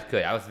in there. That's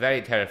good. I was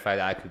very terrified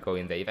that I could go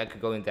in there. If I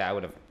could go in there, I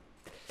would have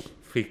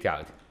freaked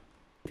out.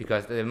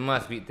 Because there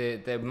must be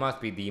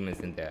demons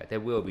in there. There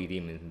will be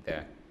demons in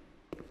there.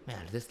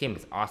 Man, this game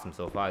is awesome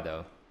so far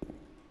though.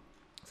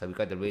 So we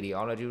got the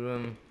radiology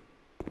room.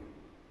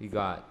 We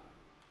got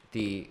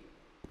the...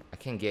 I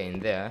can't get in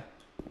there.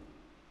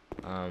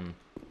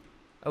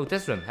 Oh,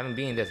 this room. Haven't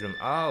been in this room.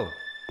 Oh.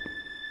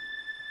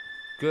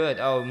 Good.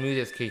 Oh,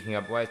 music's kicking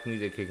up. Why is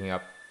music kicking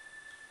up?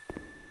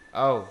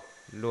 Oh,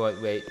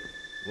 Lord, wait.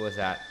 What was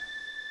that?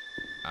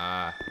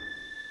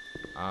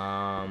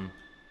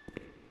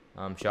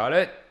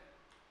 Charlotte?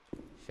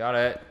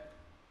 Charlotte?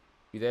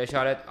 You there,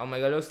 Charlotte? Oh my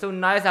god, it looks so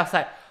nice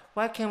outside.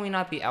 Why can we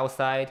not be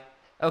outside?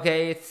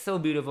 Okay, it's so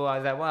beautiful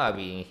outside. Why are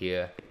we in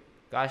here?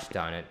 Gosh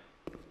darn it.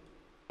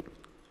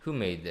 Who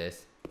made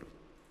this?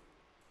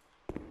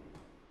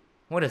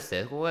 What is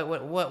this?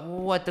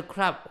 What the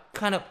crap?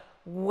 Kind of,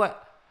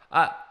 what?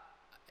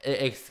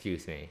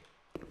 Excuse me.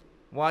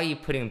 Why are you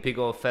putting big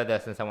old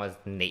feathers in someone's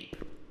nape?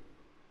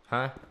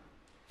 Huh?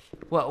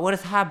 What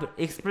is happening?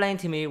 Explain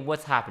to me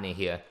what's happening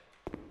here.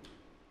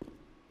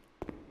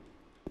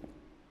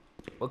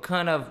 What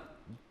kind of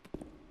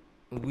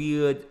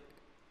weird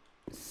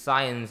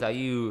science are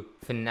you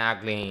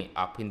finagling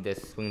up in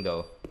this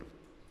window?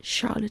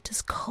 Charlotte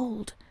is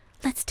cold.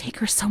 Let's take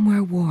her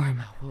somewhere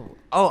warm.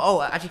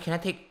 Oh, actually, can I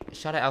take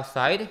Charlotte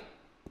outside?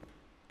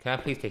 Can I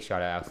please take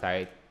Charlotte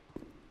outside?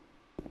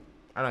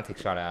 I don't take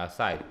Charlotte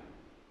outside.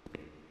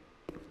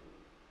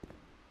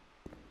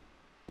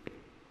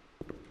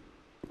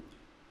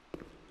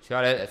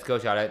 Charlotte, let's go,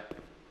 Charlotte.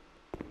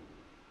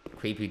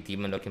 Creepy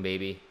demon looking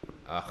baby.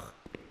 Ugh.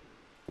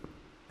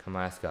 Come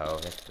on, let's go.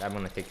 I'm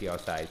gonna take you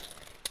outside.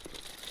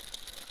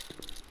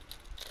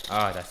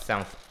 Oh, that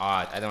sounds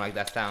odd. I don't like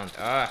that sound.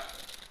 Ugh.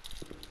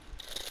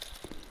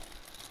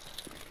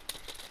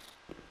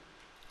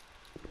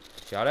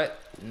 Charlotte?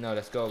 No,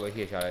 let's go over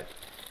here, Charlotte.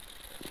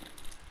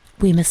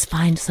 We must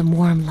find some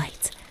warm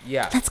lights.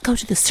 Yeah. Let's go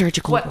to the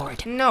surgical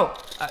ward. No.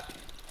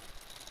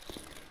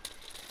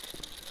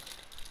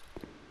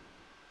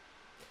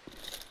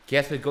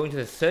 Guess we're going to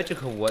the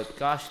surgical ward.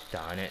 Gosh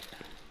darn it.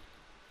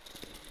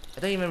 I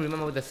don't even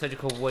remember what the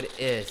surgical ward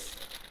is.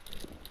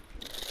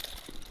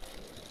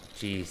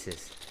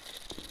 Jesus.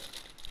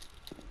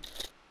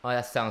 Oh,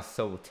 that sounds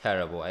so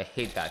terrible. I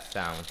hate that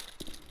sound.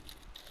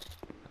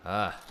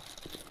 Ugh.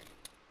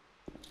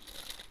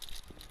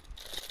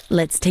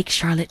 Let's take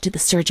Charlotte to the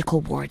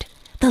surgical ward.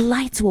 The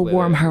lights will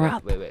warm her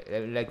up. Wait.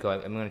 Let go.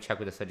 I'm gonna check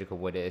what the surgical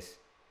ward is.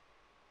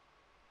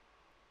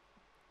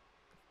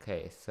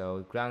 Okay,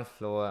 so ground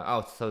floor.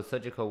 Oh, so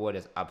surgical ward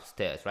is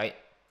upstairs, right?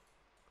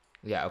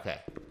 Yeah, okay.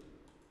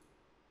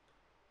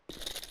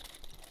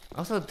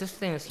 Also, this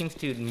thing seems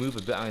to move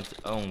a bit on its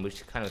own,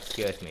 which kind of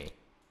scares me.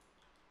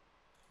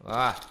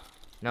 Ah,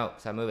 no,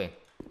 stop moving.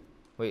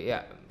 Wait,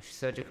 yeah,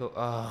 surgical.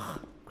 Oh,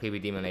 creepy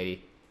demon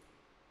lady.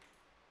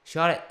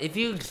 Charlotte, if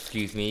you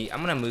excuse me, I'm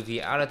gonna move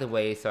you out of the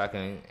way so I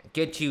can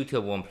get you to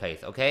a warm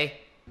place,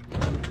 okay?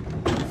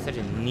 Such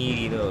a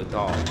needy little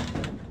doll.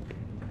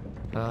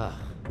 Ugh.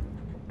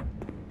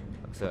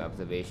 So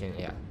observation,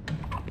 yeah.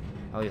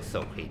 Oh, you're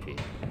so creepy.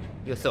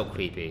 You're so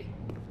creepy.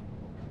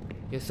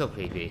 You're so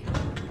creepy.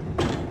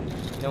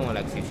 No one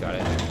likes you,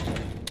 Charlotte.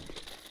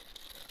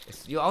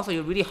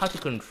 You're really hard to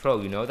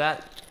control, you know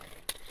that?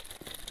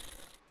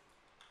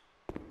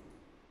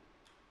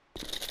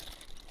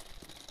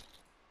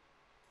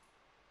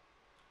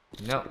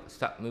 No,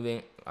 stop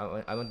moving.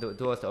 I want the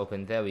doors to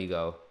open. There we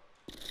go.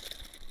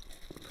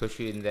 Push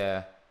you in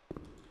there,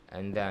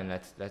 and then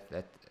let's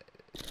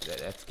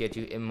get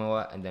you in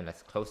more, and then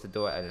let's close the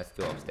door and let's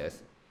go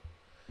upstairs.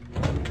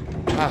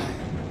 Ah.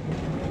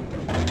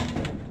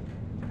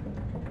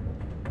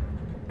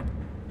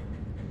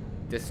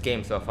 This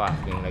game so far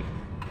has been like,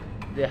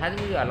 there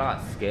hasn't been a lot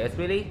of scares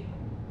really,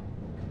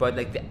 but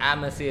like the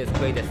atmosphere is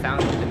great, the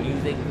sound, the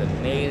music is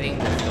amazing,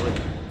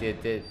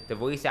 the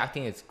voice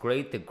acting is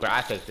great, the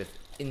graphics is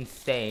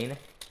insane.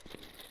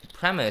 The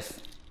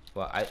premise,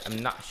 well, I'm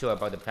not sure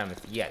about the premise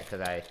yet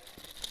because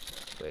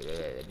wait,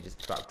 let me just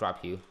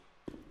drop you.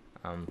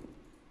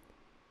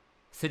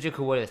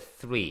 Surgical ward is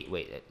 3.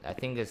 Wait, I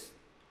think it's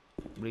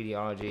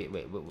radiology.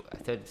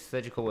 Wait,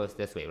 surgical ward is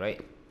this way, right?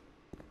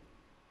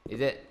 Is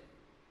it?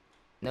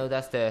 No,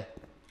 that's the.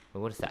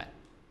 What is that?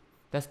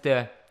 That's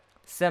the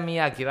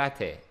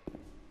Semiagirate.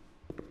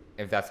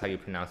 If that's how you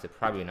pronounce it,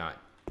 probably not.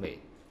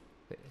 Wait.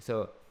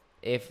 So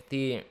if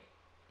the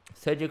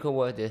surgical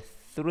ward is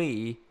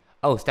 3,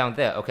 oh, it's down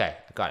there. Okay,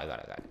 got it.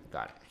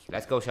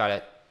 Let's go,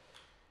 Charlotte.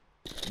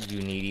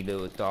 You needy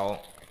little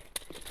doll.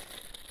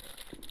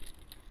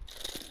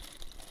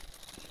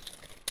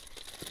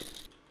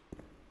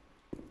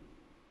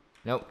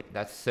 Nope,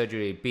 that's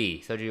surgery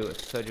B.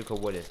 Surgical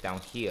ward is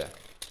down here.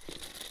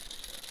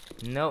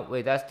 No,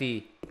 wait, that's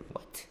the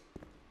what?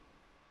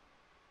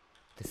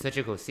 The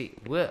surgical C.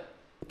 What?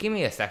 Give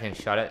me a second,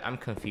 Charlotte. I'm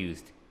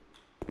confused.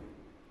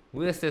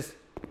 Where's this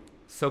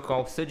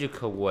so-called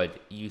surgical ward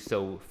you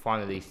so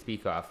fondly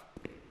speak of?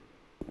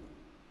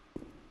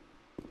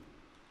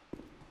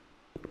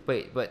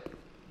 Wait, but,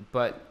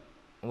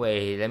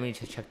 wait, let me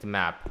check the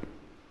map.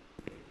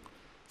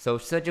 So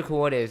surgical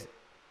ward is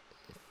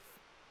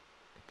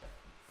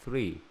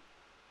 3.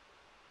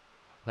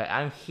 Okay,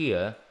 I'm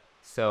here,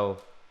 so,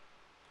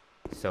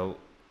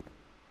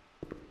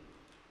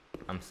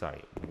 I'm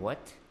sorry,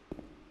 what?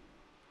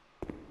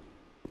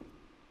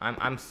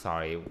 I'm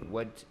sorry,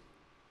 what?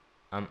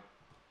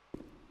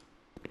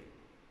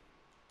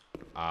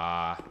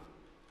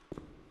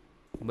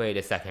 Wait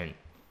a second.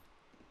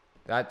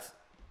 That's,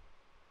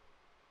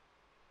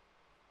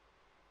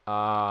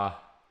 I'm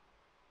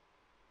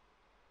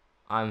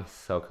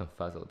so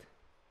confuzzled.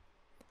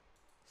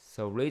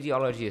 So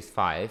radiology is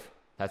 5.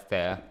 That's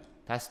there.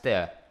 That's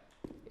there.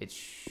 It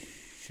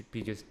should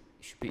be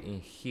in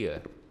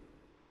here.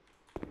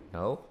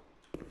 No?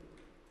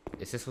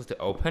 Is this supposed to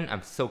open?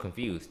 I'm so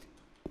confused.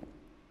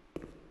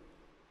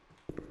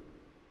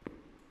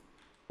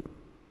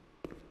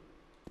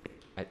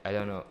 I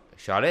don't know.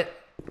 Charlotte?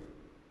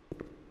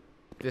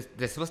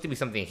 There's supposed to be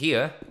something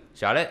here.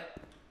 Charlotte?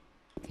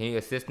 Can you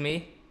assist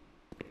me?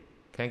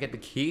 Can I get the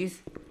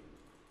keys?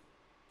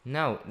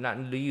 No,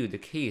 not you, the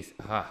keys.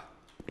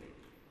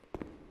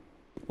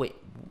 Wait,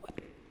 what?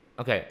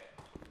 Okay.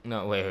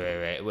 No, wait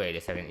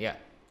a second. Yeah.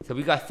 So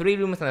we got 3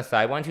 rooms on the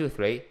side. 1, 2,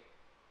 3.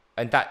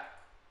 And that...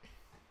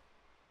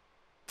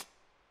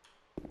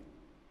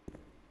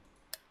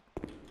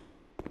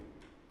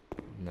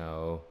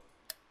 No.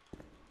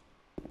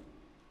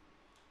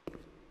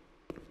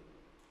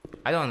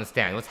 I don't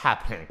understand. What's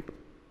happening?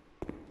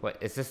 What,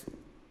 is this...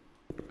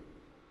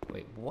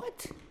 Wait,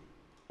 what?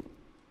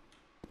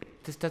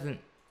 This doesn't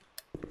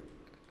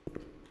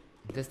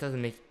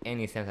make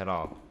any sense at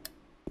all.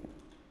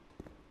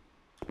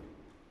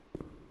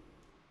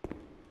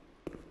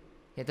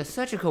 Yeah, the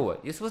surgical ward.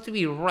 You're supposed to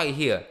be right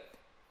here.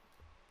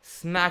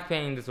 Smack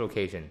bang in this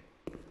location.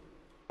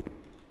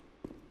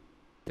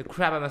 The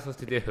crap am I supposed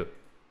to do?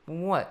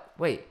 What?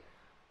 Wait.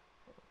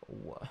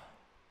 What?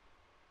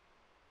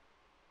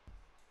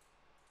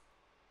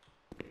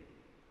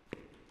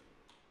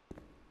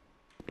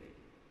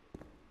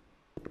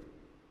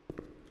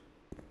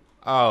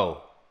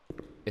 Oh.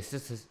 Is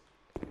this...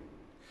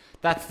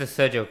 That's the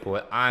surgical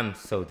ward. I'm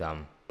so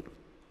dumb.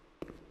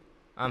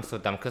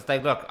 Because,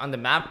 like, look, on the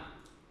map,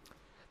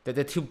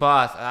 the 2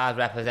 bars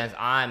represents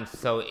I'm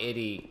so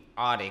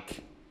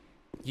idiotic.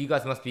 You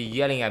guys must be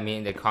yelling at me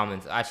in the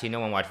comments. Actually, no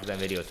one watches that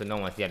video, so no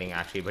one's yelling,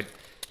 actually. But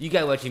you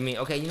get what you mean.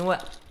 Okay, you know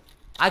what?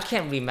 I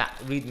can't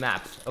read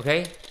maps,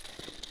 okay?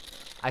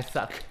 I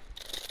suck.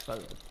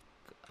 But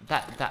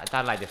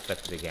that light just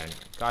flipped again.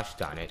 Gosh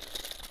darn it.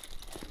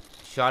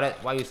 Charlotte,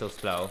 why are you so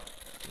slow?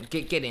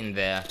 Get in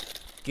there.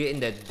 Get in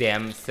the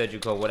damn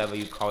surgical, whatever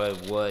you call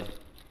it, wood.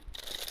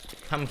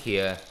 Come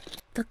here.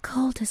 The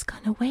cold has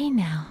gone away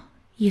now.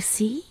 You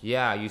see?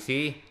 Yeah, you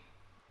see?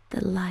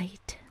 The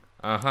light.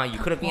 You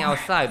could have been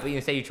outside, but you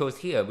said you chose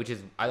here, which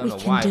is, I don't know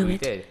why we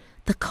did.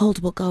 The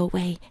cold will go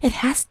away. It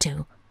has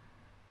to.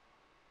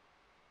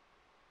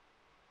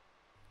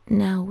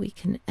 Now we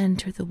can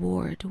enter the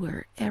ward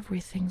where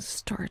everything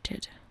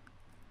started.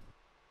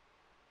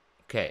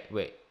 Okay,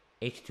 wait.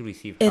 H2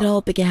 receive. It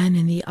all began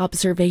in the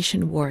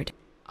observation ward.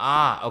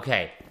 Ah,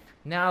 okay.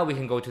 Now we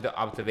can go to the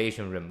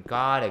observation room.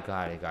 Got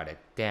it.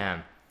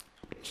 Damn.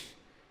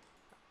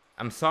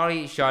 I'm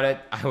sorry, Charlotte.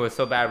 I was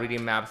so bad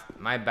reading maps.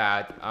 My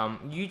bad.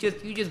 You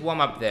just warm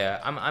up there.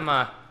 I'm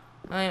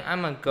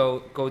gonna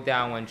go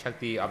down and check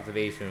the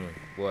observation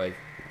ward.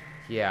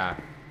 Yeah.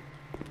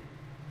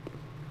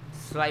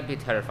 Slightly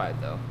terrified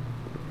though.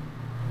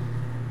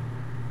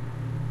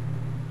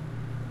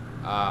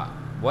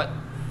 What?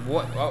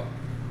 Oh.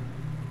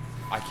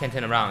 I can't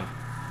turn around.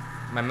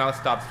 My mouse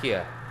stops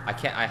here.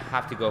 I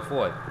have to go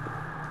forward.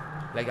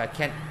 Like I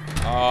can't.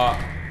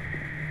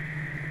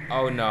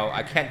 Oh no,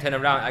 I can't turn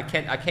around. I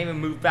can't even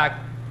move back.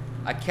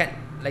 I can't,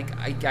 like,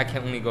 I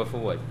can only go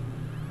forward.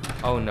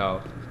 Oh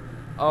no.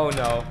 Oh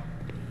no.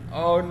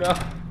 Oh no.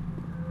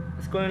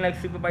 It's going like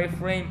super by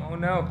frame. Oh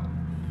no.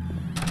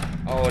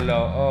 Oh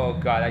no. Oh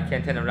god, I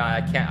can't turn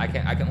around. I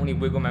can only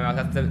wiggle my mouse.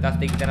 That's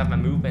the extent of my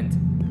movement.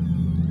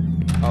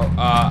 Oh,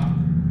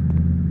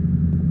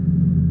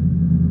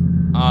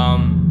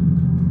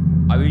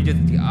 are we just,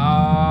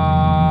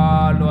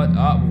 Lord,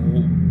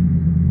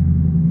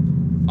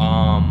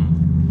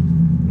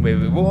 wait,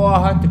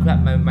 what the crap,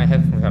 my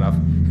headphone fell off.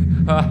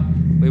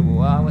 Wait,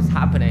 what's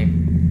happening?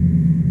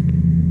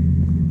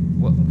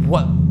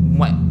 What,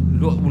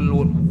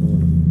 Lord,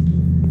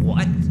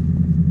 what?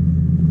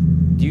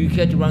 Do you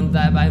care to run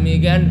that by me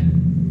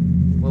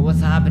again? What's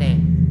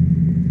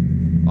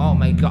happening? Oh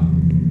my god.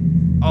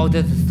 Oh,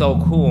 this is so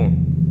cool.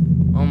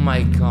 Oh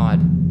my god.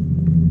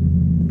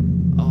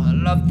 Oh, I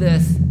love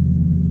this.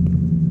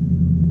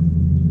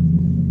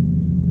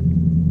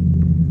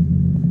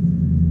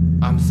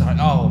 I'm sorry.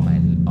 Oh my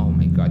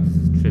god, this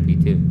is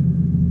trippy too.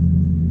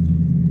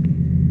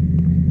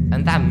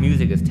 And that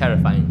music is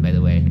terrifying, by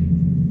the way.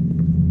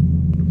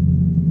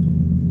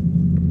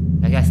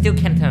 Like I still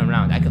can't turn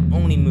around. I can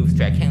only move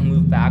straight. I can't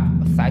move back,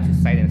 side to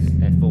side,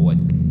 and forward.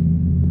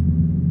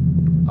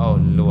 Oh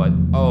lord.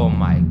 Oh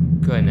my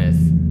goodness.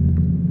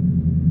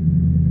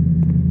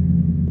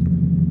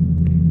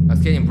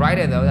 It's getting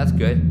brighter though, that's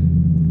good.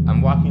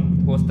 I'm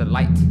walking towards the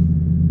light.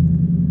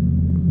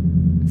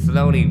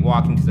 Slowly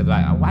walking to the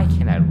light. Why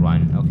can't I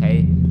run,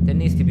 okay? There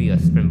needs to be a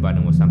sprint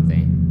button or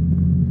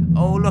something.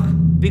 Oh look,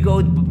 big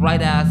old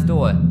bright ass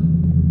door.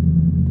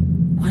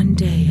 One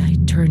day I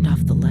turned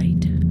off the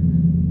light,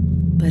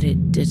 but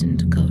it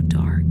didn't go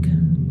dark.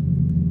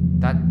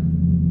 That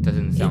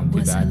doesn't sound too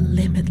bad. It was a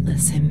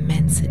limitless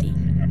immensity,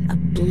 a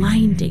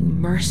blinding,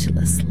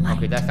 merciless light.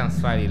 Okay, that sounds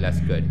slightly less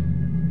good.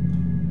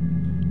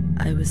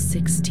 I was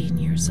 16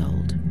 years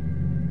old,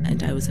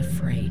 and I was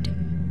afraid.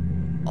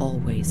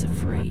 Always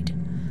afraid.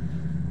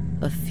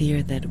 A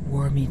fear that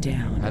wore me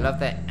down. I love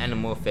that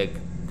anamorphic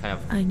kind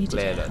of I needed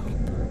glare look.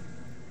 help,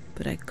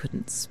 but I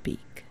couldn't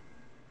speak.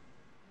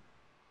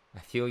 I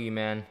feel you,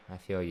 man. I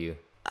feel you.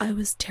 I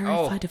was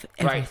terrified of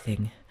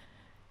everything,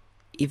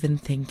 even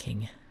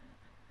thinking.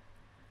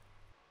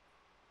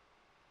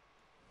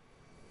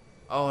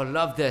 Oh, I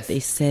love this. They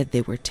said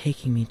they were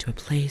taking me to a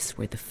place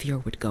where the fear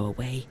would go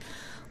away,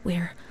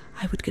 where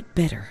I would get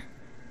better.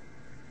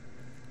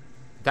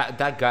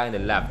 That guy on the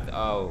left.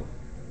 Oh.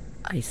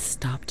 I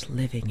stopped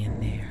living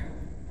in there.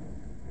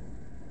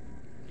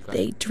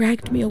 They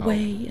dragged me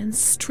away and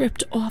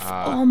stripped off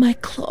all my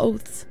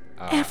clothes,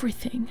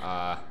 everything.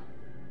 I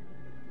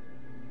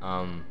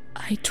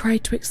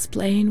tried to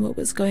explain what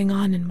was going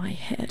on in my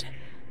head.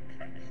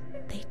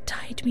 They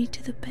tied me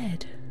to the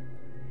bed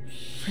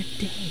for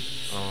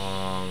days.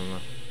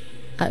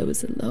 I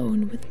was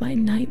alone with my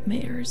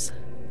nightmares.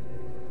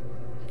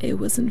 It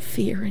wasn't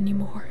fear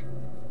anymore.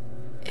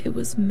 It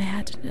was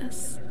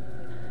madness.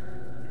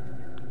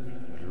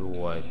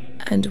 Lord.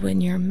 And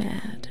when you're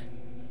mad,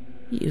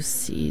 you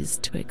cease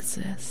to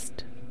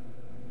exist.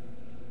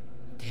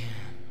 Damn.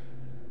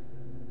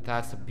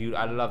 That's a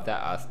beautiful. I love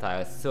that art style.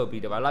 It's so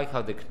beautiful. I like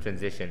how they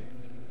transition.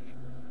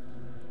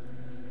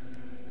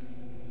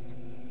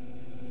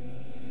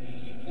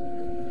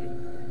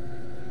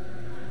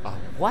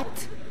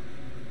 What?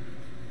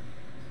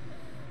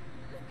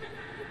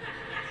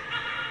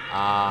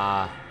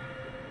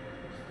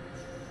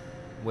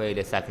 Wait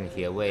a second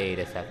here. Wait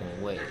a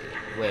second. Wait.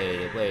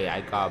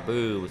 I got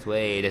boobs.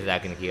 Wait a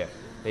second here.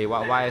 Wait,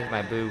 why is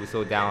my boob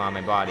so down on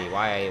my body?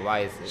 Why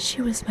is it?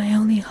 She was my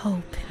only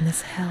hope in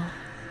this hell.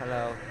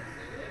 Hello.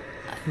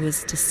 I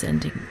was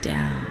descending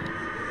down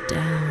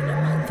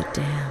among the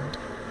damned.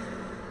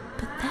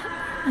 But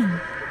that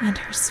woman and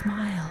her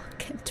smile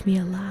kept me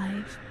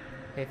alive.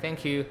 Hey,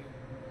 thank you.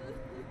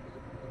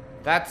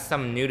 That's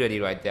some nudity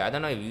right there. I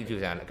don't know if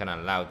YouTube's gonna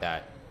allow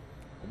that.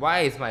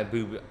 Why is my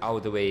boob all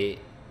the way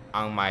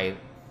on my,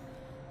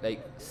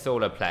 like,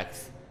 solar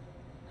plex?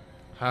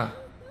 Huh?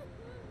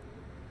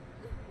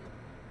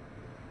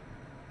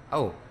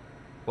 Oh,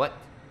 what?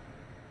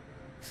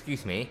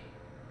 Excuse me.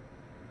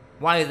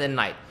 Why is it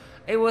night?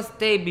 It was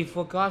day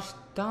before, gosh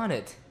darn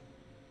it.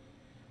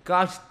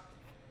 Gosh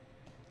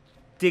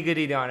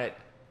diggity darn it.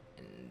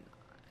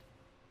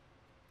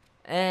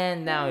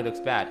 And now it looks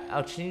bad.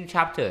 Oh, new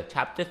chapter.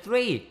 Chapter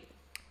 3.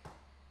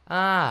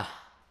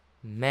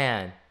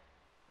 Man.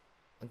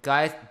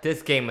 Guys,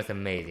 this game is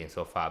amazing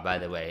so far, by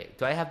the way.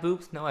 Do I have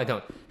boobs? No, I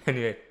don't.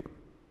 Anyway,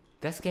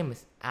 this game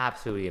is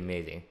absolutely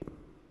amazing.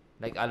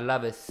 Like, I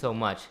love it so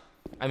much.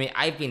 I mean,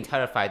 I've been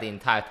terrified the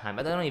entire time.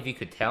 I don't know if you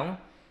could tell,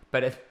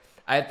 but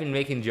I've been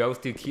making jokes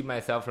to keep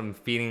myself from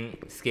feeling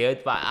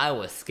scared, but I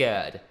was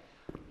scared.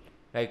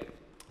 Like,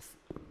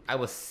 I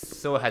was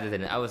so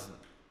hesitant. I was,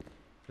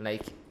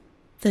 like...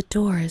 The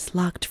door is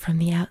locked from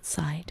the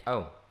outside.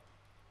 Oh.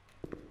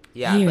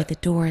 Yeah, Here, the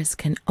doors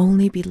can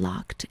only be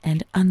locked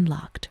and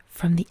unlocked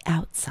from the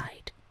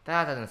outside.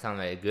 That doesn't sound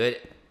very good.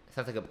 It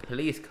sounds like a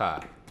police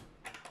car.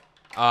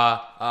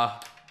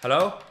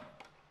 Hello?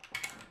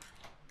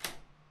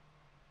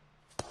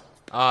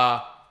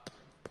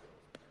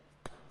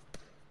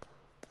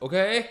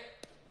 Okay?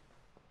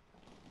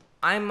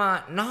 I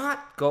might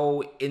not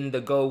go in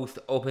the ghost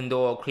open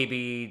door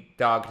creepy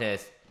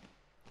darkness.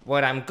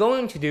 What I'm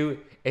going to do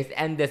is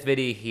end this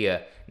video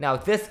here. Now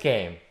this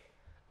game,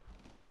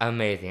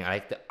 amazing.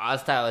 Like, the art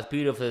style is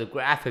beautiful, the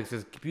graphics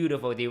is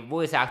beautiful, the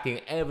voice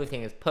acting,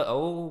 everything is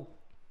perfect.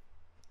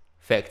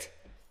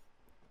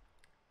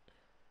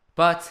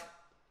 But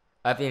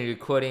I've been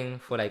recording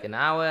for like an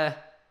hour.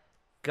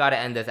 Gotta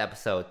end this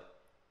episode.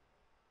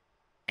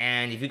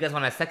 And if you guys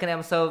want a second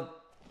episode,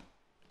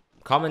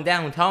 comment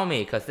down and tell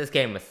me, because this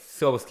game is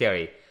so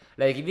scary.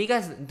 Like, if you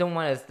guys don't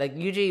want to, like,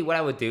 usually what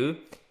I would do,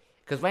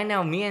 because right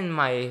now me and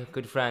my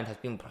good friend has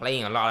been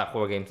playing a lot of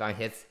horror games on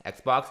his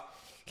Xbox.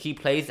 He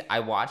plays,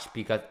 I watch,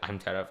 because I'm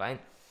terrified.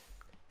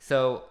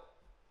 So,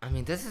 I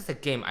mean, this is a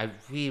game I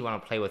really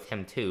want to play with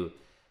him too.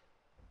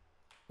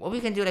 Well, we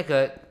can do like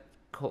a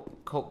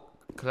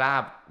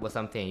collab or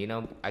something, you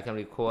know? I can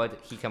record,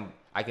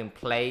 I can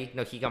play,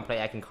 no, he can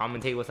play, I can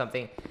commentate or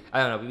something. I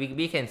don't know,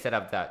 we can set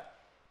up that.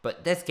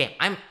 But this game,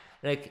 I'm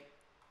like,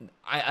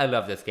 I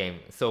love this game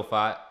so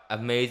far.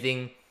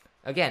 Amazing.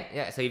 again,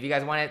 yeah, so if you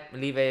guys want it,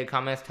 leave a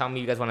comment, tell me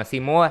you guys want to see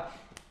more,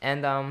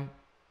 and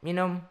you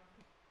know,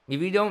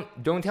 if you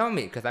don't tell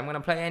me, because I'm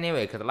gonna play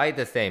anyway, because I like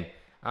this game.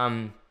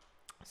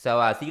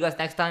 So see you guys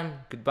next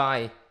time.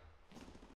 Goodbye.